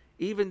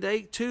 even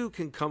they too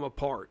can come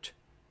apart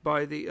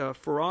by the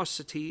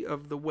ferocity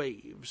of the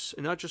waves.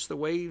 And not just the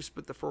waves,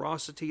 but the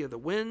ferocity of the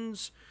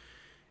winds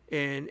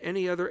and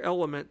any other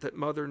element that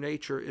Mother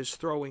Nature is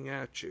throwing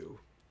at you.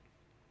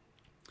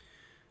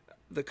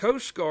 The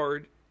Coast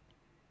Guard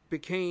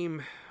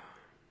became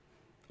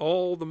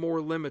all the more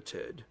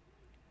limited.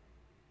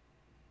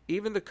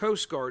 Even the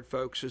Coast Guard,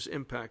 folks, is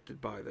impacted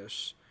by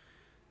this.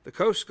 The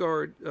Coast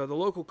Guard, the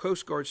local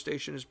Coast Guard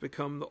station, has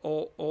become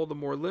all the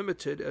more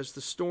limited as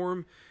the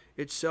storm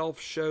itself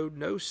showed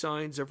no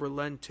signs of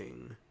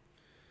relenting.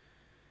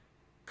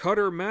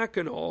 Cutter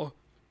Mackinac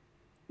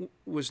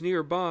was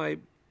nearby,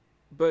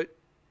 but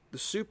the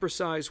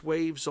supersized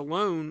waves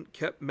alone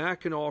kept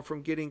Mackinac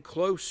from getting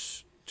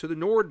close to the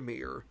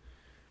Nordmere.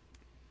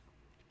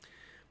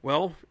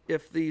 Well,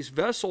 if these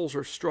vessels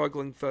are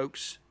struggling,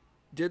 folks,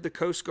 did the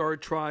Coast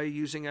Guard try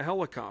using a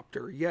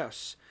helicopter?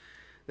 Yes.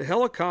 The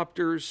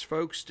helicopters,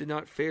 folks, did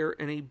not fare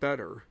any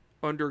better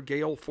under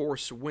gale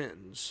force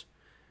winds,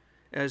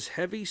 as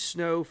heavy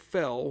snow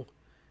fell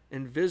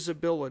and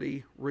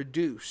visibility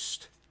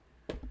reduced.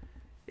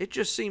 It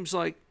just seems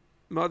like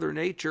Mother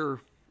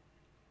Nature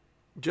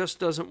just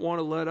doesn't want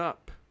to let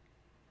up.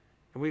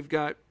 And we've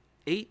got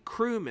 8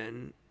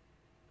 crewmen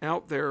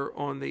out there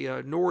on the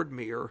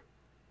Nordmere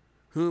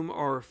whom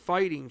are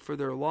fighting for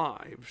their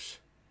lives.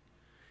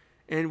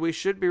 And we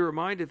should be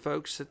reminded,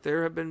 folks, that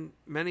there have been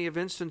many of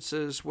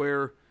instances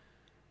where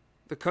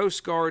the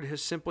Coast Guard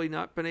has simply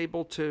not been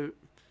able to,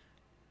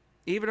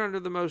 even under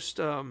the most,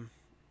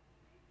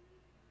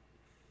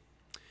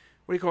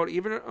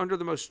 even under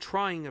the most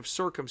trying of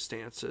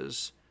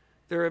circumstances,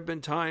 there have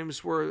been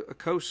times where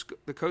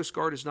the Coast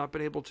Guard has not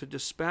been able to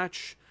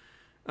dispatch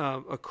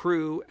a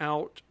crew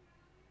out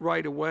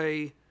right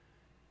away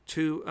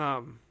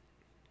to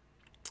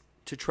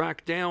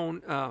track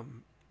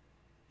down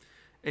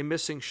a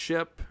missing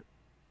ship,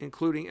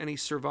 including any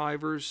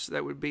survivors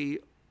that would be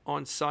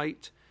on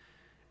site.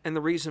 And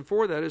the reason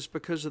for that is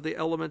because of the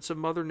elements of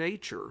Mother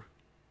Nature.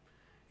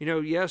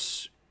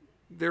 Yes,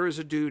 there is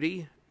a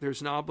duty,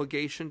 there's an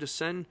obligation to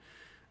send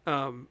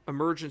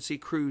emergency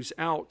crews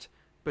out,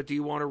 but do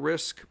you want to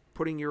risk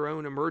putting your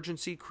own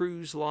emergency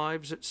crews'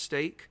 lives at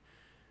stake,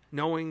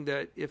 knowing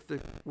that if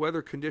the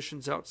weather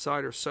conditions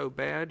outside are so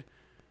bad,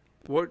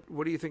 what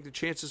do you think the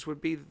chances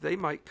would be that they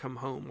might come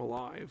home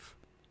alive?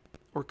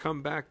 Or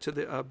come back to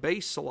the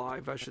base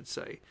alive, I should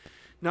say.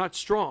 Not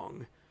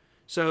strong.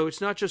 So it's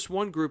not just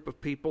one group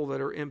of people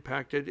that are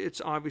impacted, it's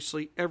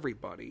obviously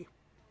everybody.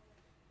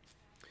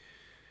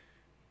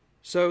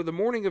 So the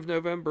morning of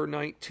November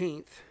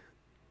 19th,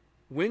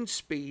 wind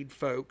speed,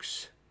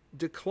 folks,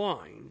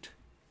 declined.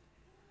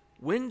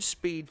 Wind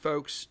speed,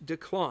 folks,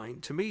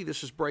 declined. To me,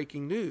 this is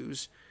breaking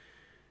news.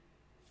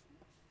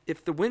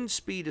 If the wind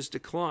speed is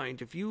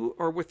declined, if you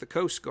are with the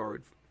Coast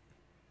Guard,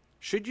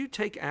 should you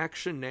take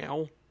action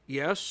now?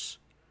 Yes.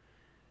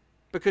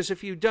 Because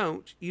if you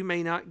don't, you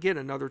may not get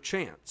another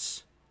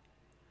chance.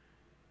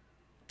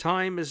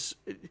 Time is,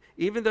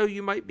 even though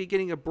you might be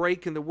getting a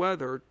break in the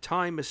weather,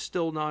 time is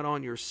still not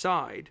on your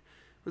side.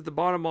 But the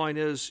bottom line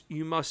is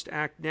you must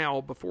act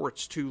now before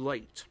it's too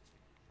late.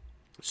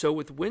 So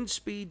with wind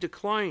speed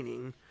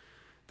declining,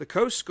 the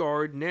Coast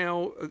Guard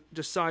now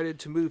decided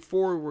to move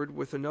forward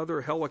with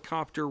another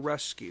helicopter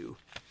rescue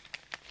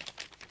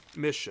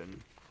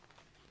mission.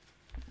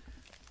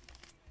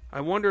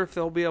 I wonder if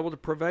they'll be able to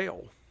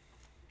prevail.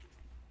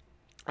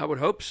 I would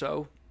hope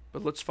so,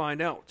 but let's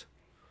find out.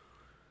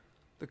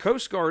 The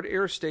Coast Guard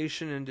Air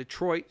Station in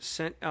Detroit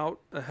sent out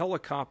a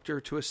helicopter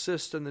to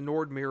assist in the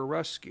Nordmeer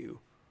rescue.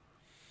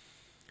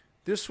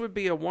 This would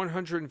be a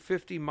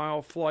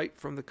 150-mile flight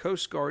from the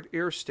Coast Guard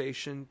Air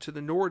Station to the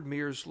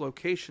Nordmeer's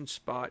location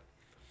spot,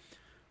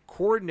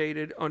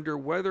 coordinated under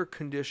weather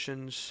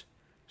conditions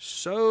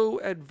so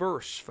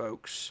adverse,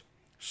 folks,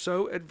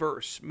 so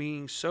adverse,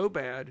 meaning so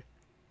bad,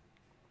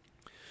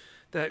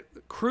 that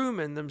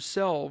crewmen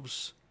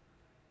themselves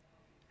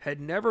had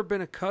never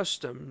been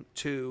accustomed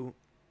to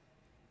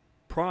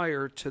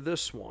prior to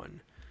this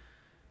one.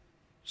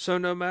 So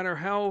no matter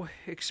how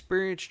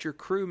experienced your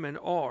crewmen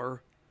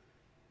are,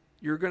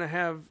 you're going to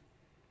have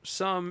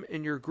some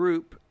in your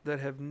group that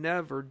have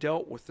never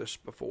dealt with this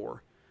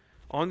before.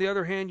 On the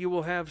other hand, you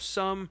will have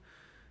some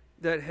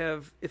that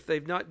have, if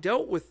they've not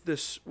dealt with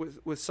this,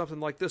 with something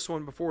like this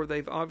one before,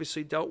 they've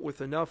obviously dealt with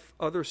enough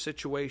other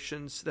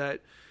situations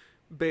that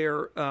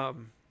bear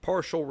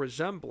partial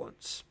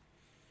resemblance.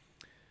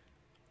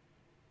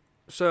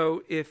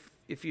 So if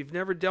you've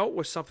never dealt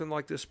with something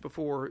like this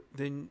before,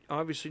 then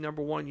obviously,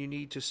 number one, you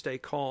need to stay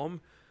calm.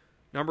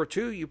 Number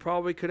two, you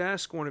probably could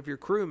ask one of your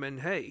crewmen,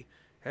 hey,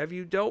 have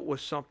you dealt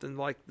with something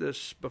like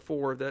this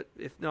before that,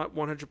 if not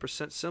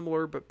 100%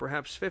 similar, but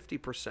perhaps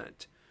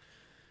 50%?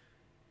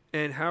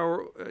 And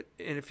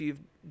if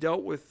you've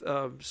dealt with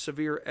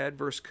severe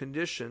adverse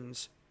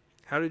conditions,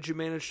 how did you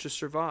manage to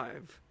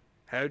survive?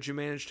 How did you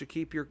manage to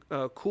keep your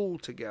cool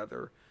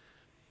together?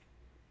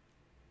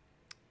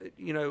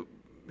 You know,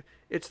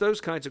 it's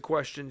those kinds of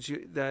questions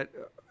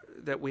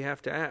that we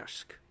have to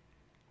ask.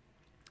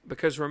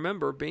 Because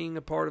remember, being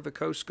a part of the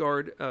Coast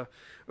Guard,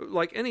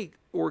 like any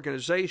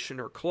organization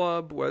or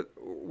club,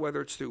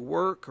 whether it's through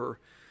work or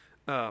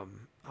a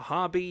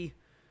hobby,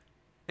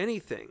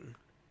 anything,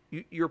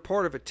 you're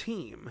part of a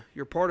team.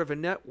 You're part of a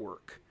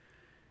network.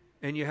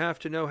 And you have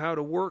to know how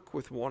to work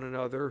with one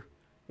another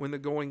when the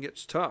going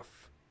gets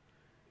tough.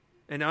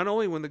 And not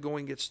only when the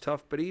going gets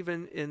tough, but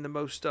even in the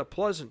most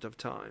pleasant of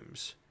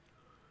times.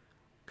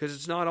 Because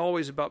it's not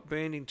always about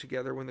banding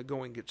together when the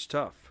going gets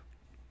tough.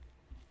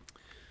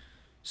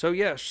 So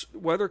yes,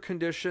 weather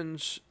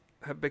conditions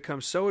have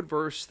become so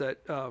adverse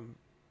that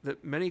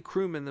that many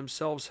crewmen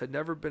themselves had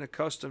never been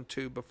accustomed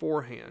to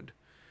beforehand.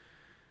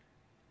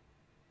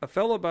 A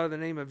fellow by the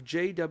name of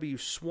J.W.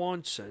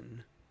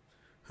 Swanson,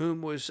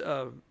 whom was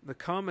the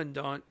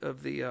commandant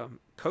of the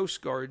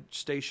Coast Guard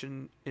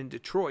station in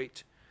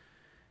Detroit,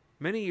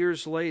 many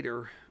years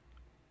later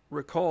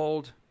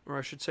recalled, or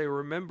I should say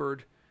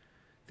remembered,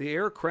 the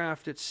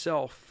aircraft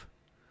itself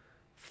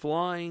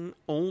flying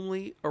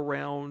only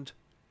around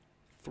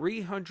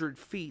 300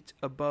 feet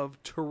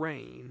above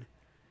terrain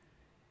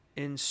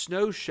in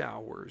snow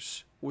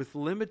showers with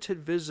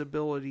limited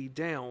visibility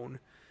down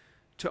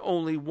to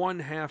only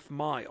 1/2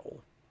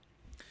 mile.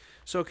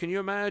 So can you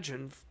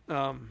imagine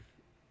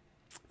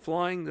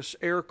flying this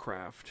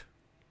aircraft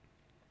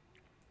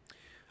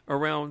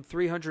around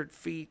 300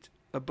 feet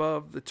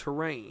above the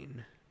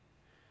terrain?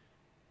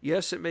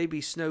 Yes, it may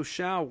be snow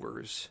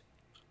showers,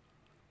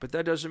 but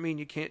that doesn't mean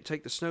you can't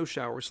take the snow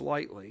showers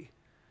lightly.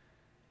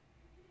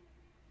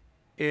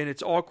 And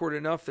it's awkward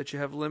enough that you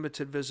have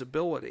limited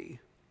visibility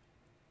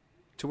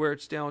to where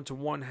it's down to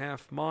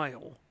 1/2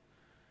 mile.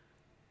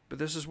 But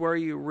this is where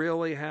you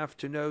really have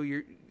to know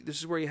this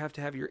is where you have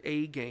to have your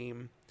A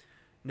game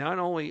not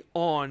only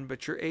on,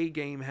 but your A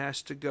game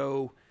has to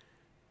go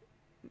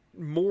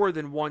more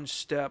than one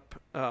step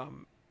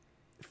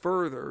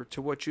further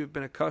to what you've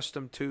been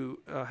accustomed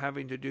to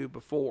having to do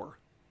before.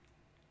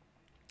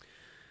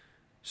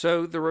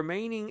 So the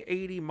remaining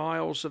 80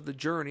 miles of the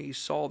journey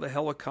saw the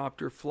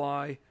helicopter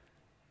fly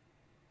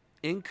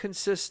in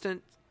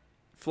consistent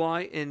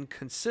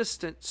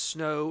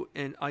snow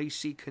and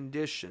icy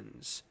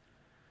conditions,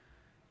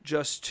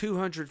 just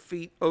 200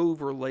 feet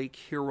over Lake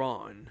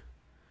Huron.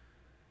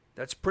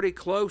 That's pretty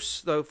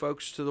close, though,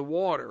 folks, to the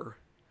water.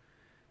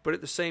 But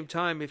at the same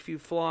time, if you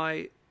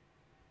fly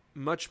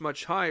much,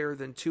 much higher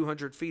than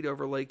 200 feet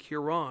over Lake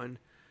Huron,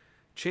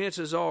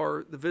 chances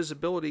are the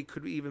visibility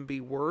could even be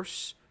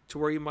worse, to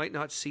where you might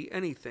not see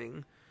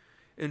anything.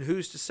 And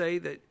who's to say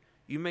that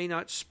you may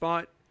not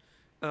spot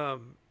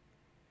the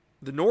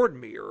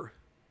Nordmeer?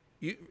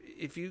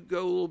 If you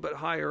go a little bit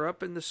higher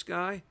up in the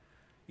sky,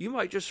 you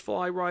might just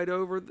fly right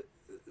over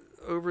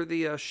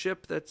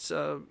ship that's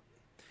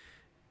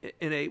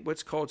in a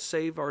what's called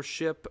save our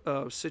ship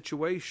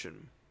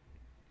situation.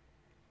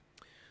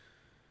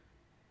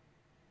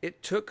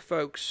 It took,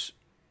 folks,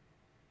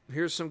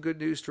 here's some good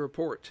news to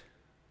report.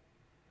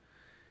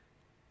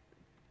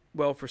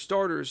 Well, for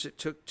starters, it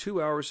took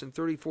 2 hours and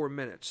 34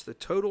 minutes, the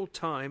total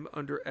time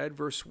under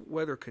adverse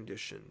weather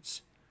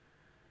conditions.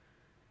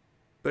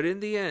 But in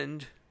the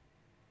end,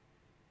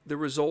 the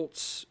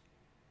results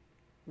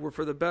were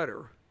for the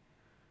better.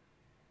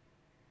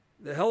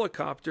 The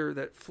helicopter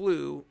that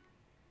flew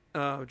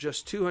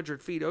just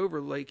 200 feet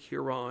over Lake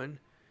Huron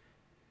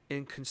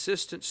in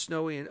consistent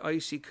snowy and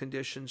icy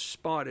conditions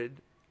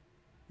spotted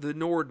the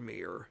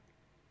Nordmeer.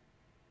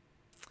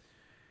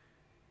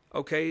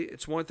 Okay,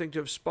 it's one thing to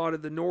have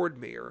spotted the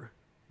Nordmeer,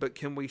 but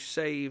can we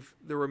save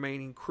the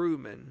remaining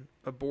crewmen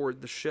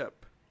aboard the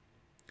ship?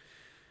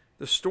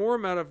 The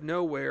storm out of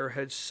nowhere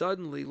had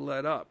suddenly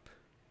let up,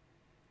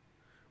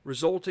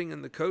 resulting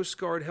in the Coast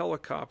Guard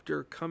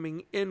helicopter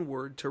coming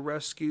inward to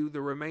rescue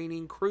the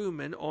remaining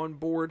crewmen on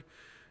board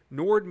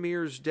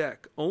Nordmeer's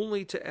deck,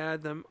 only to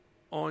add them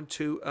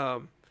onto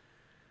the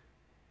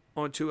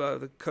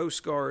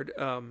Coast Guard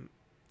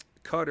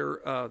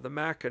cutter, the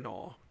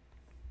Mackinac.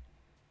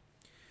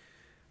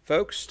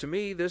 Folks, to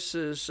me, this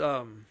is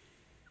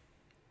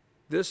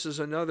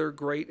another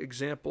great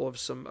example of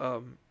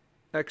some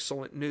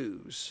excellent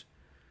news.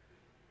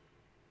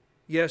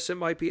 Yes, it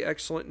might be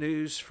excellent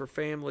news for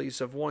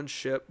families of one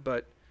ship,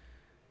 but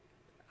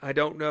I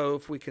don't know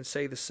if we can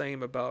say the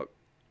same about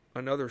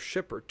another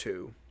ship or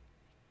two.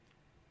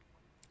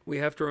 We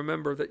have to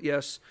remember that,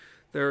 yes,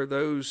 there are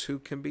those who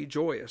can be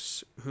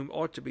joyous, whom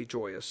ought to be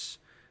joyous,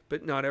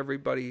 but not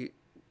everybody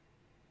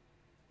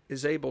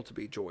is able to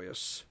be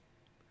joyous.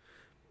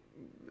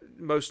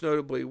 Most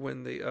notably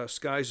when the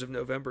skies of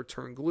November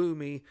turn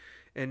gloomy,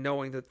 and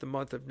knowing that the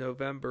month of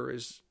November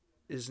is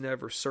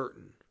never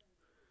certain.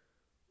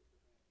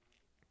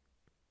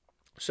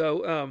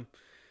 So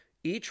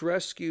each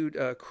rescued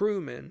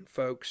crewman,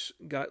 folks,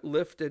 got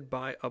lifted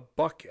by a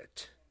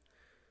bucket,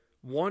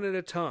 one at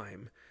a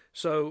time.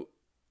 So,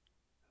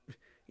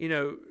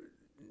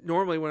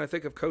 normally when I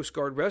think of Coast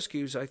Guard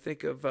rescues, I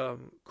think of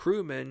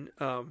crewmen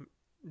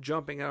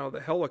jumping out of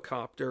the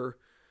helicopter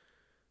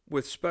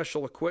with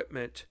special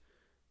equipment,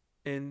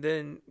 and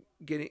then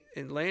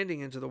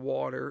landing into the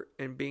water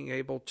and being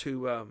able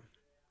to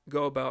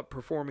go about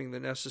performing the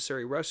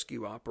necessary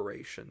rescue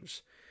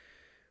operations.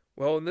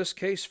 Well, in this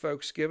case,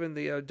 folks, given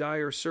the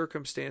dire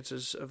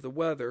circumstances of the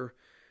weather,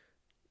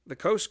 the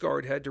Coast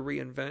Guard had to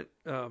reinvent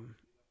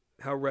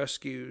how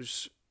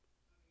rescues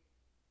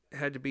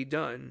had to be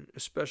done,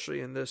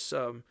 especially in this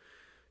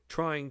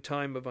trying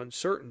time of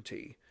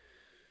uncertainty.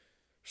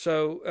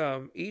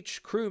 So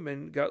each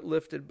crewman got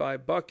lifted by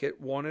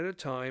bucket one at a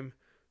time.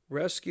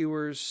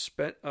 Rescuers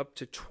spent up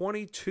to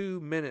 22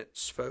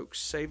 minutes, folks,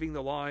 saving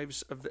the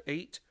lives of the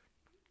 8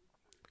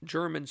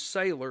 German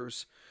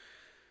sailors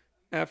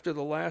after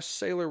the last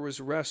sailor was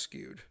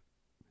rescued.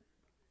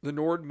 The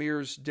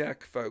Nordmeer's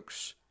deck,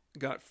 folks,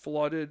 got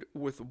flooded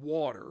with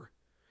water.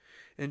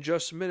 And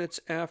just minutes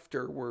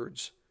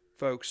afterwards,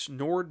 folks,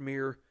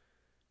 Nordmeer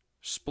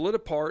split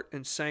apart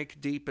and sank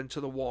deep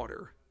into the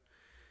water.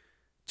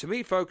 To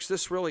me, folks,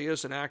 this really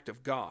is an act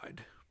of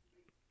God.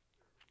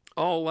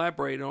 I'll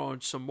elaborate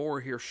on some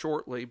more here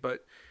shortly,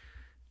 but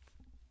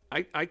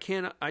I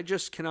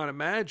just cannot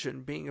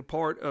imagine being a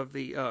part of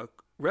the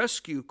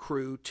rescue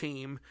crew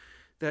team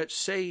that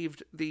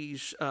saved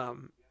these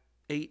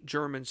 8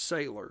 German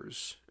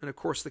sailors. And of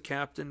course, the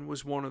captain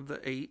was one of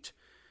the 8.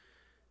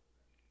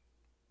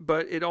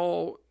 But it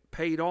all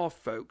paid off,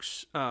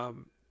 folks.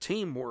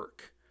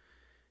 Teamwork.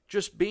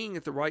 Just being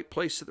at the right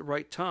place at the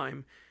right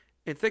time.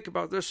 And think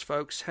about this,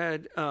 folks.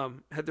 Had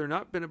there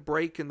not been a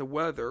break in the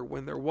weather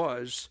when there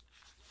was,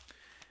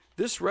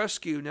 this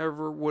rescue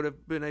never would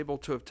have been able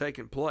to have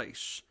taken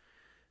place.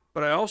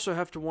 But I also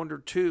have to wonder,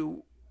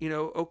 too,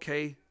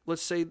 okay,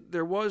 let's say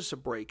there was a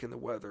break in the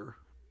weather.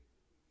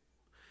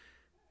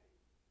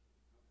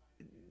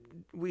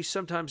 We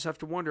sometimes have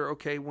to wonder,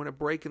 okay, when a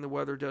break in the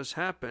weather does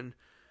happen,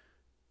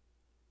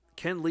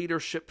 can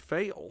leadership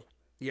fail?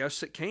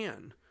 Yes, it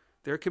can.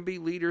 There can be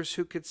leaders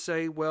who could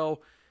say,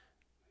 well,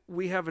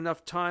 we have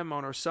enough time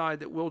on our side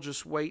that we'll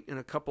just wait in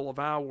a couple of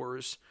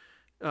hours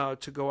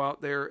to go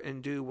out there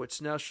and do what's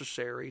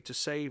necessary to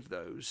save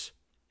those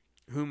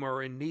whom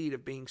are in need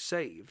of being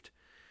saved.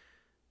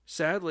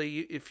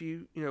 Sadly, if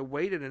you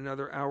waited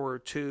another hour or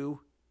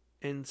two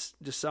and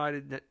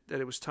decided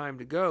that it was time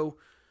to go,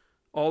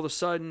 all of a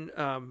sudden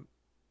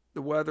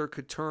the weather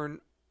could turn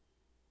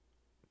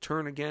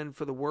again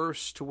for the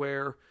worse, to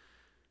where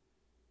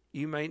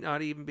you may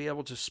not even be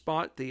able to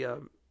spot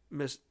the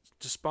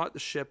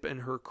ship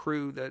and her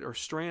crew that are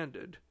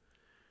stranded.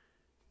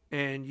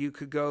 And you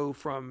could go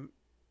from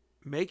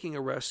making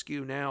a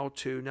rescue now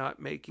to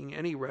not making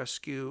any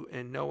rescue,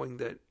 and knowing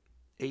that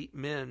 8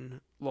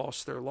 men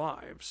lost their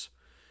lives.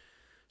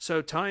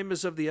 So time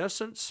is of the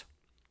essence,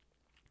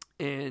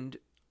 and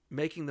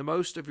making the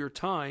most of your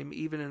time,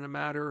 even in a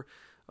matter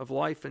of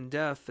life and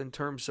death in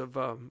terms of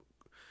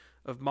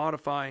of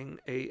modifying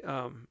a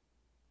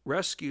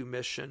rescue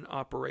mission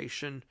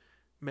operation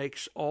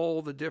makes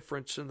all the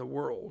difference in the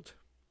world.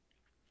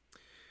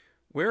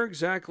 Where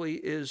exactly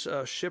is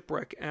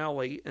Shipwreck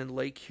Alley in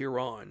Lake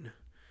Huron?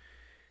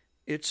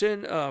 It's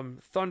in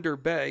Thunder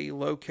Bay,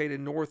 located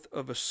north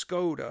of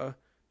Escoda,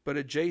 but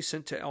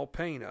adjacent to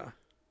Alpena.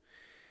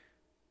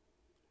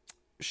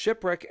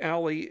 Shipwreck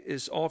Alley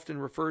is often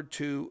referred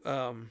to,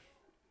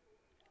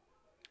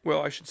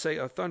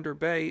 Thunder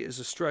Bay is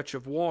a stretch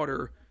of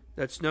water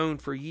that's known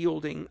for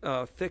yielding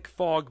thick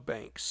fog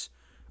banks,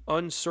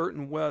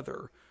 uncertain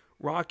weather,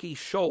 rocky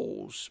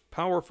shoals,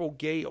 powerful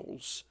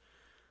gales.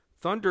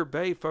 Thunder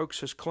Bay,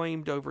 folks, has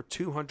claimed over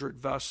 200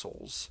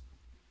 vessels.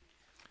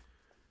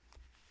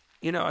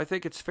 You know, I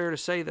think it's fair to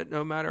say that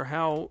no matter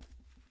how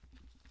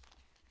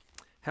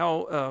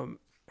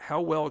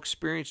well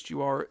experienced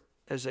you are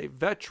as a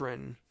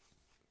veteran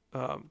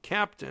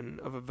captain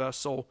of a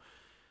vessel,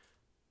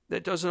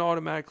 that doesn't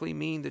automatically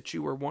mean that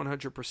you are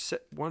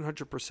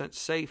 100%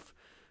 safe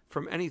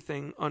from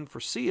anything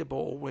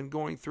unforeseeable when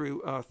going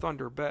through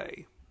Thunder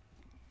Bay.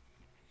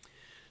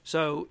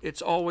 So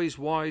it's always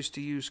wise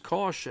to use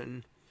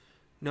caution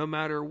no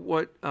matter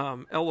what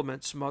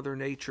elements Mother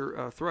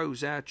Nature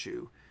throws at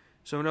you.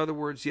 So in other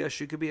words, yes,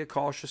 you could be a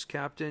cautious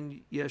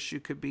captain. Yes, you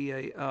could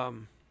be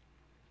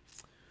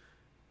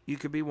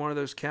one of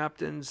those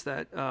captains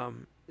that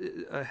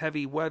a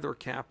heavy weather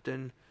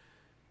captain.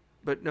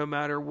 But no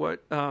matter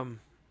what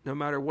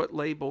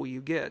label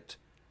you get,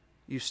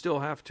 you still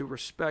have to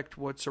respect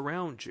what's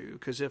around you.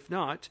 Because if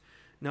not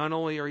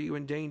only are you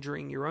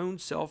endangering your own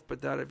self,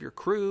 but that of your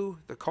crew,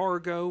 the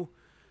cargo,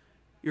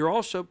 you're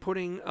also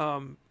putting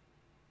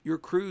your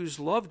crew's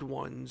loved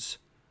ones'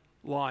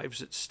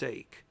 lives at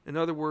stake. In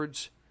other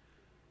words,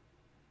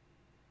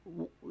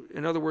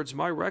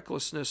 my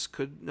recklessness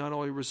could not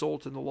only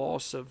result in the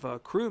loss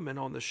of crewmen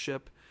on the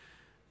ship,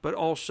 but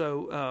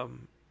also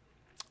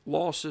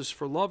losses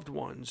for loved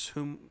ones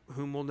whom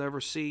we'll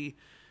never see,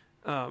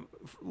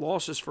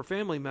 losses for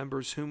family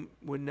members whom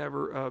would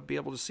never be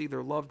able to see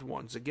their loved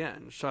ones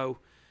again. So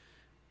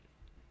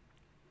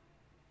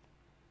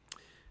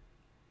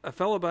a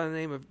fellow by the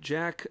name of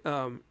Jack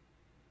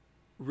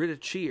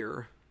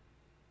Rittichier,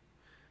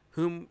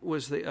 whom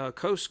was the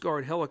Coast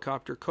Guard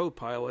helicopter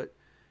co-pilot,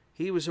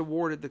 he was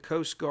awarded the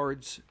Coast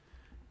Guard's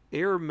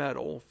Air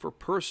Medal for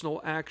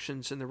personal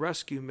actions in the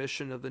rescue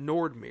mission of the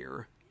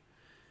Nordmere.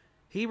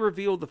 He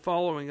revealed the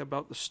following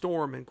about the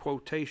storm in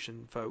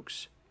quotation,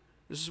 folks.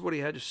 This is what he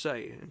had to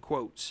say in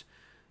quotes.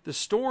 "The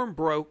storm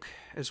broke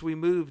as we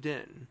moved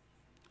in.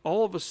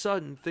 All of a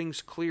sudden,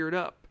 things cleared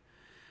up.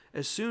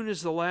 As soon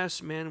as the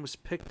last man was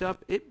picked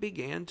up, it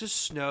began to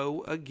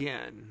snow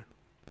again."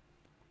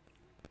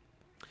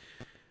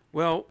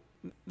 Well,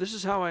 this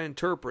is how I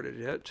interpreted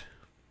it.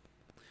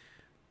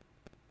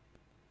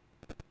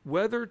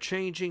 Weather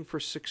changing for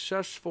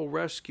successful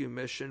rescue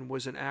mission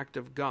was an act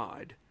of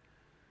God.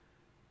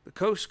 The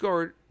Coast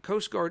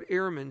Guard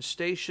airmen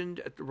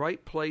stationed at the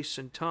right place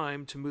and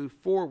time to move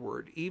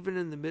forward, even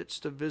in the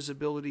midst of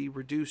visibility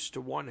reduced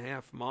to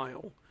 1/2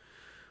 mile.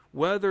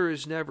 Weather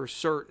is never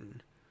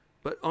certain,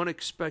 but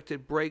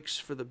unexpected breaks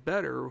for the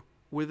better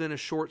within a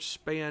short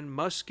span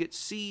must get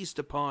seized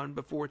upon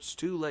before it's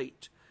too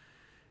late.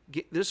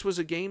 This was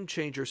a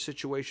game-changer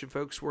situation,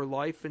 folks, where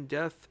life and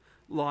death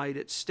lied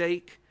at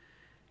stake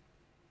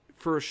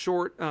for a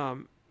short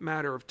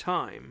matter of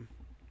time.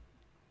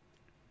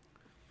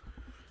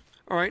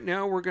 All right,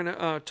 now we're going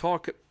to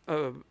talk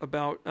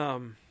about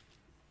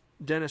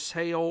Dennis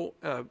Hale.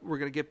 We're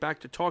going to get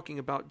back to talking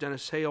about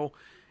Dennis Hale,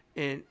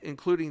 and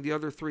including the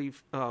other three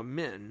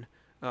men,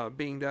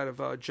 being that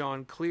of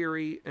John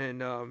Cleary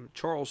and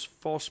Charles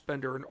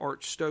Fassbender and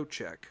Art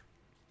Stochek.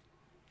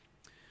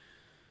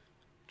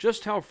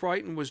 Just how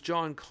frightened was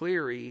John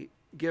Cleary,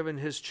 given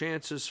his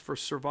chances for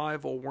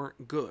survival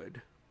weren't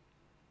good?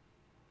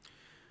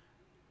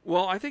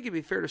 Well, I think it'd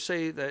be fair to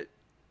say that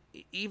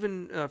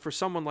even for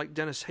someone like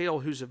Dennis Hale,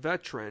 who's a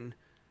veteran,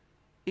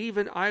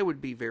 even I would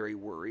be very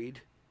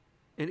worried.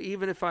 And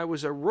even if I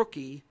was a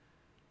rookie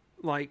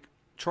like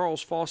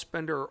Charles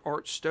Fassbender,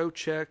 Art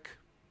Stochek,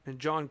 and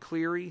John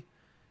Cleary,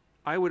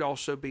 I would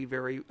also be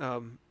very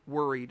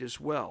worried as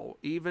well.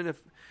 Even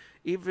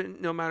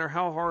no matter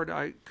how hard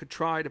I could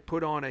try to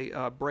put on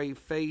a brave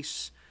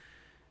face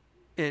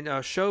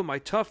and show my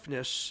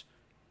toughness,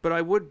 but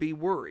I would be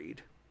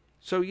worried.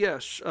 So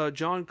yes,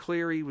 John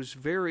Cleary was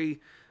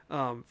very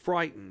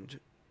frightened,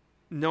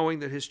 knowing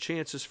that his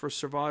chances for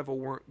survival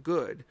weren't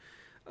good.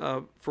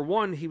 For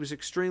one, he was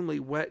extremely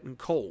wet and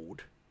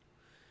cold.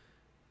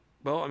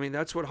 Well, I mean,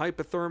 that's what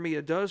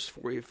hypothermia does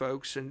for you,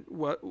 folks, and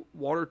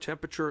water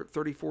temperature at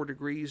 34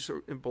 degrees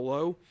and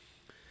below.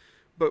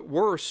 But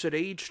worse, at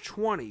age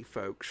 20,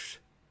 folks.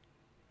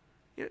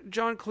 You know,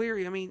 John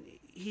Cleary, I mean,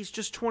 he's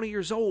just 20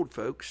 years old,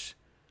 folks.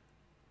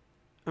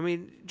 I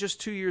mean,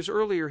 just 2 years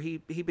earlier, he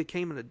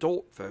became an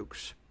adult,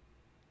 folks.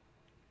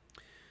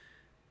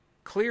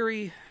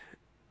 Cleary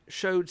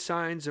showed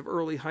signs of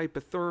early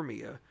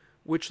hypothermia,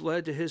 which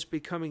led to his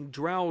becoming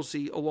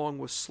drowsy along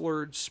with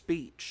slurred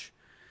speech.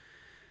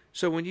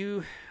 So when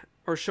you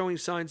are showing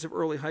signs of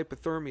early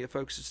hypothermia,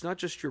 folks. It's not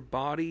just your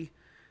body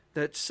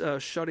that's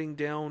shutting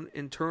down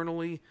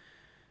internally,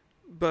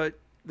 but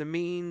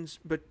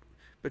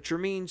but your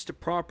means to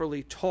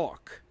properly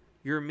talk,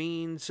 your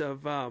means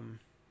of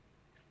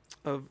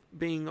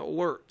being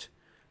alert,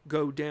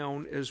 go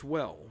down as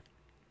well.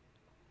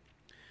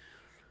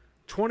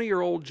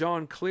 20-year-old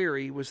John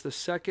Cleary was the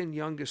second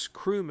youngest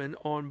crewman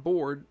on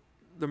board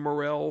the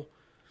Morel,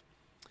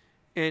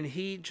 and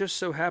he just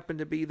so happened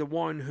to be the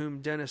one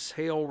whom Dennis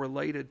Hale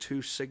related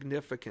to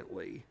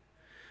significantly.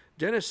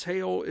 Dennis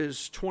Hale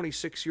is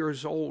 26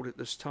 years old at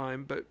this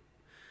time, but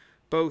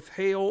both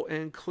Hale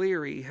and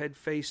Cleary had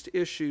faced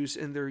issues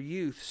in their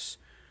youths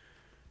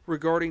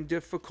regarding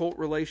difficult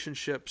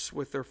relationships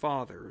with their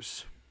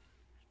fathers.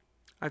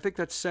 I think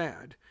that's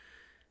sad.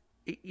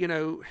 You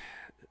know,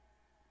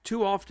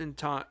 too often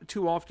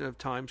of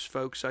times,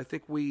 folks, I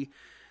think we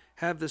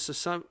have this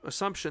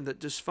assumption that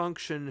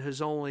dysfunction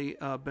has only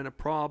been a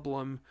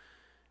problem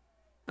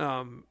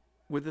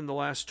within the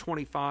last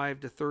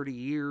 25 to 30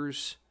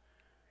 years.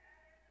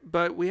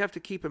 But we have to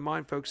keep in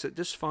mind, folks, that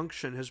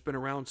dysfunction has been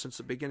around since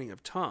the beginning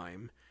of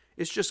time.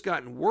 It's just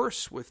gotten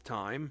worse with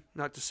time,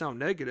 not to sound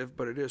negative,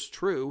 but it is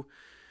true.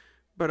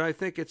 But I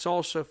think it's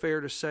also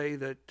fair to say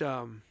that,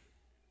 how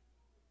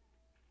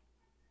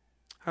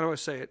do I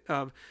say it?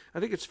 I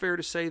think it's fair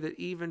to say that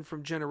even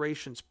from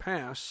generations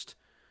past,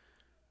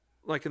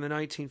 like in the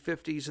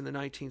 1950s and the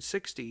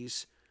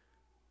 1960s,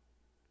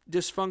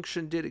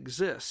 dysfunction did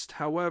exist.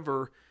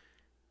 However,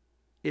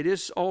 it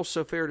is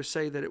also fair to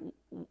say that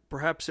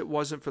perhaps it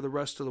wasn't for the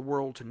rest of the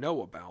world to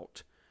know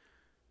about.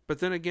 But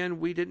then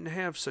again, we didn't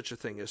have such a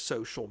thing as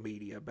social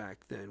media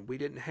back then. We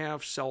didn't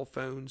have cell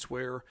phones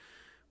where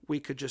we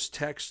could just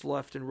text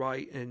left and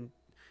right and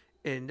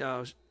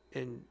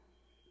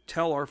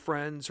tell our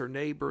friends or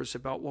neighbors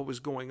about what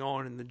was going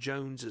on in the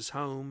Joneses'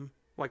 home.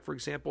 Like, for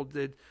example,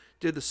 did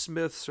the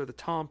Smiths or the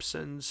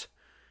Thompsons,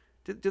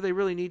 do they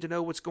really need to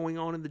know what's going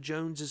on in the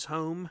Joneses'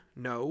 home?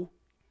 No.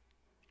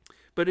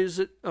 But is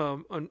it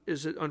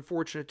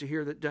unfortunate to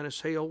hear that Dennis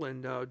Hale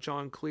and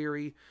John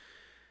Cleary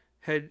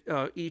had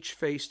each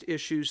faced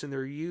issues in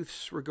their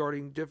youths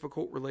regarding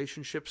difficult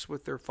relationships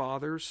with their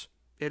fathers?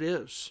 It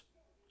is.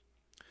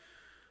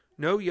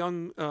 No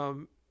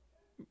young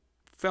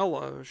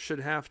fella should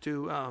have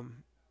to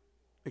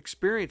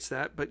experience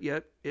that, but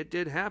yet it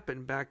did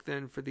happen back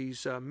then for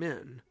these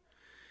men.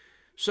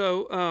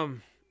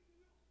 So,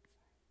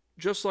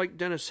 just like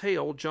Dennis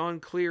Hale, John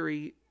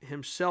Cleary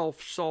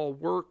himself saw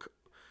work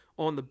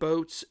on the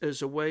boats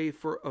as a way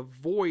for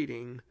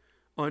avoiding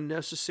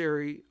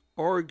unnecessary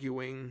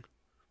arguing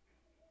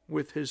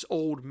with his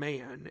old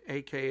man,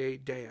 aka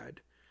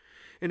Dad.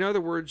 In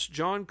other words,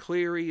 John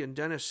Cleary and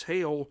Dennis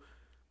Hale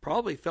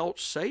probably felt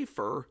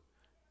safer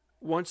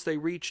once they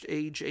reached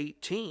age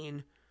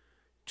 18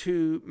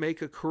 to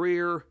make a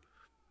career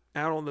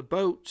out on the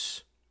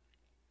boats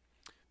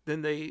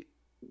than they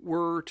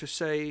were to,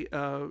 say,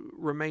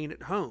 remain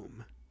at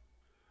home.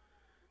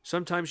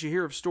 Sometimes you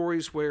hear of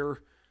stories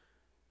where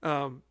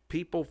young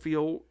people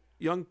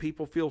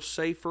feel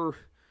safer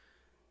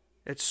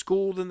at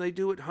school than they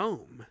do at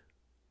home.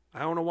 I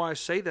don't know why I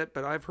say that,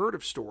 but I've heard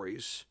of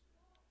stories.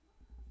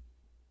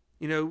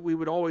 You know, we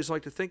would always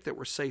like to think that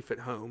we're safe at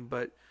home,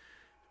 but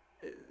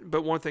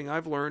one thing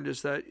I've learned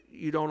is that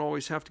you don't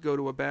always have to go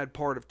to a bad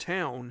part of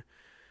town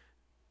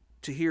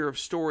to hear of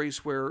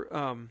stories where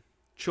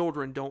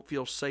children don't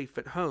feel safe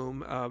at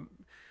home.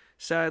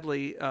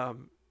 Sadly,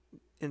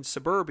 in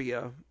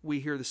suburbia, we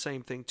hear the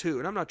same thing too.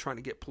 And I'm not trying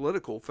to get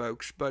political,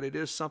 folks, but it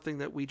is something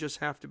that we just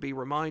have to be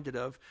reminded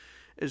of,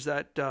 is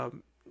that,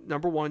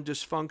 number one,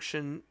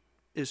 dysfunction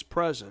is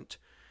present.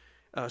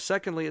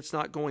 Secondly, it's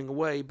not going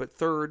away. But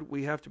third,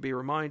 we have to be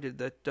reminded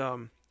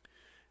that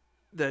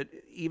that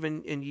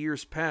even in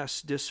years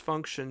past,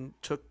 dysfunction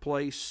took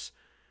place,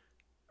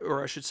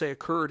 or I should say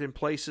occurred in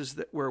places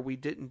where we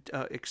didn't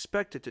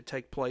expect it to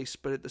take place.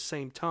 But at the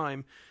same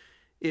time,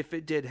 if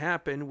it did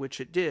happen,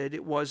 which it did,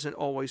 it wasn't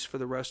always for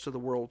the rest of the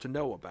world to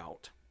know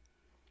about.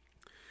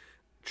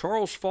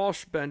 Charles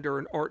Fassbender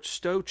and Art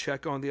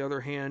Stochek, on the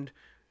other hand,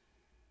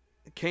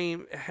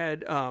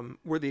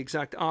 were the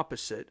exact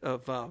opposite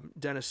of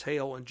Dennis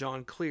Hale and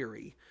John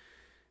Cleary.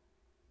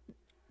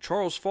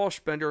 Charles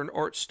Fassbender and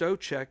Art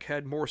Stochek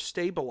had more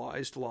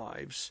stabilized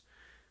lives,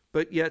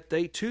 but yet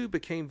they too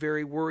became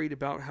very worried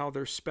about how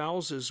their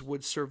spouses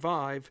would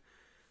survive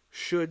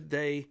should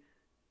they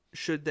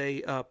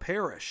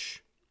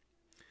perish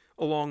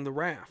along the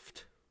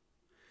raft.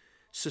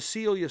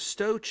 Cecilia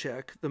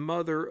Stochek, the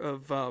mother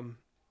of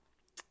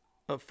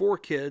 4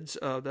 kids,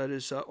 that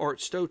is Art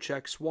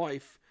Stochek's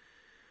wife,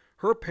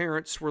 her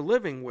parents were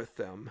living with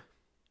them.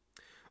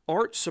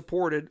 Art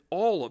supported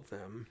all of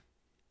them.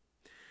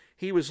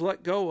 He was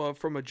let go of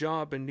from a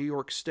job in New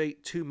York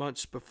State 2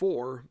 months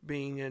before,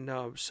 being in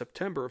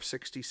September of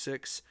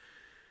 '66.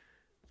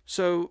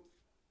 So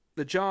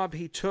the job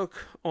he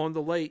took on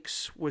the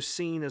lakes was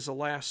seen as a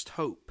last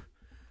hope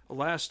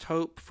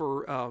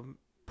for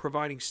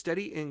providing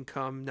steady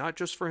income, not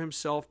just for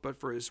himself, but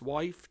for his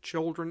wife,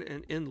 children,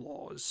 and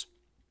in-laws.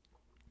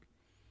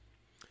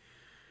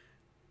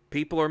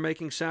 People are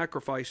making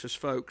sacrifices,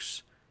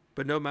 folks,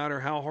 but no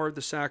matter how hard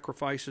the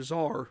sacrifices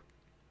are,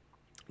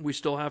 we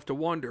still have to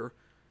wonder,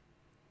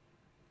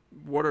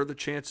 what are the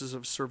chances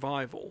of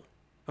survival?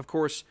 Of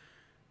course,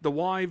 the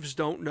wives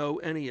don't know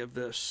any of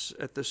this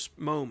at this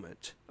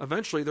moment.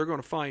 Eventually, they're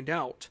going to find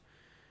out.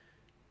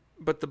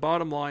 But the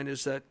bottom line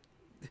is that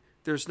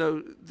there's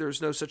no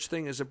such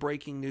thing as a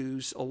breaking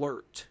news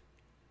alert.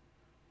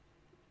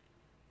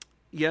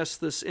 Yes,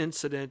 this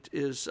incident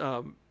is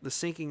the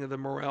sinking of the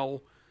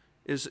Morel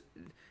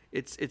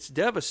it's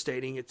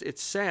devastating.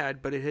 It's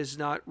sad, but it has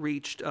not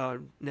reached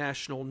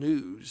national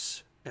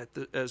news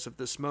as of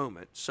this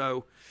moment.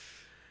 So,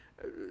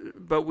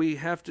 but we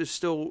have to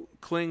still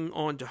cling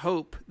on to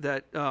hope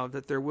that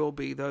there will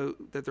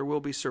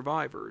be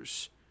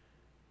survivors.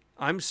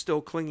 I'm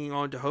still clinging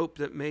on to hope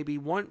that maybe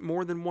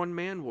more than one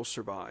man will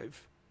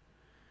survive.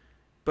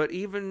 But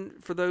even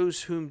for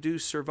those whom do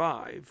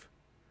survive,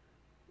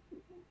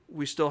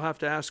 we still have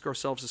to ask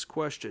ourselves this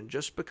question.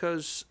 Just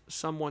because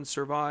someone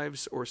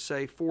survives, or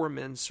say 4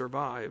 men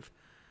survive,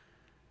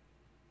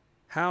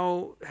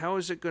 how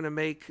is it going to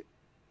make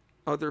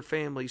other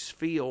families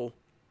feel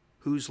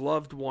whose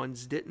loved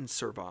ones didn't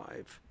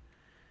survive?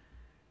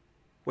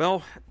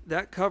 Well,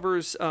 that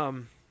covers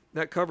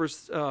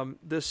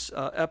this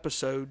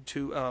episode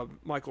to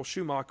Michael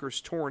Schumacher's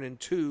Torn in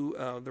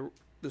Two,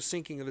 the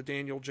sinking of the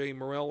Daniel J.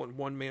 Morel and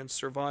one man's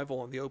survival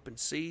on the open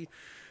sea.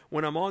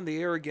 When I'm on the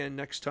air again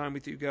next time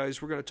with you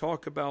guys, we're going to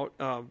talk about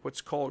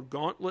what's called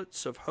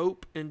Gauntlets of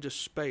Hope and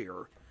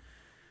Despair.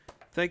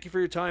 Thank you for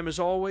your time as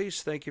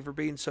always. Thank you for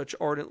being such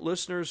ardent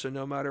listeners, and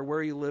no matter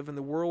where you live in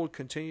the world,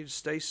 continue to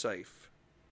stay safe.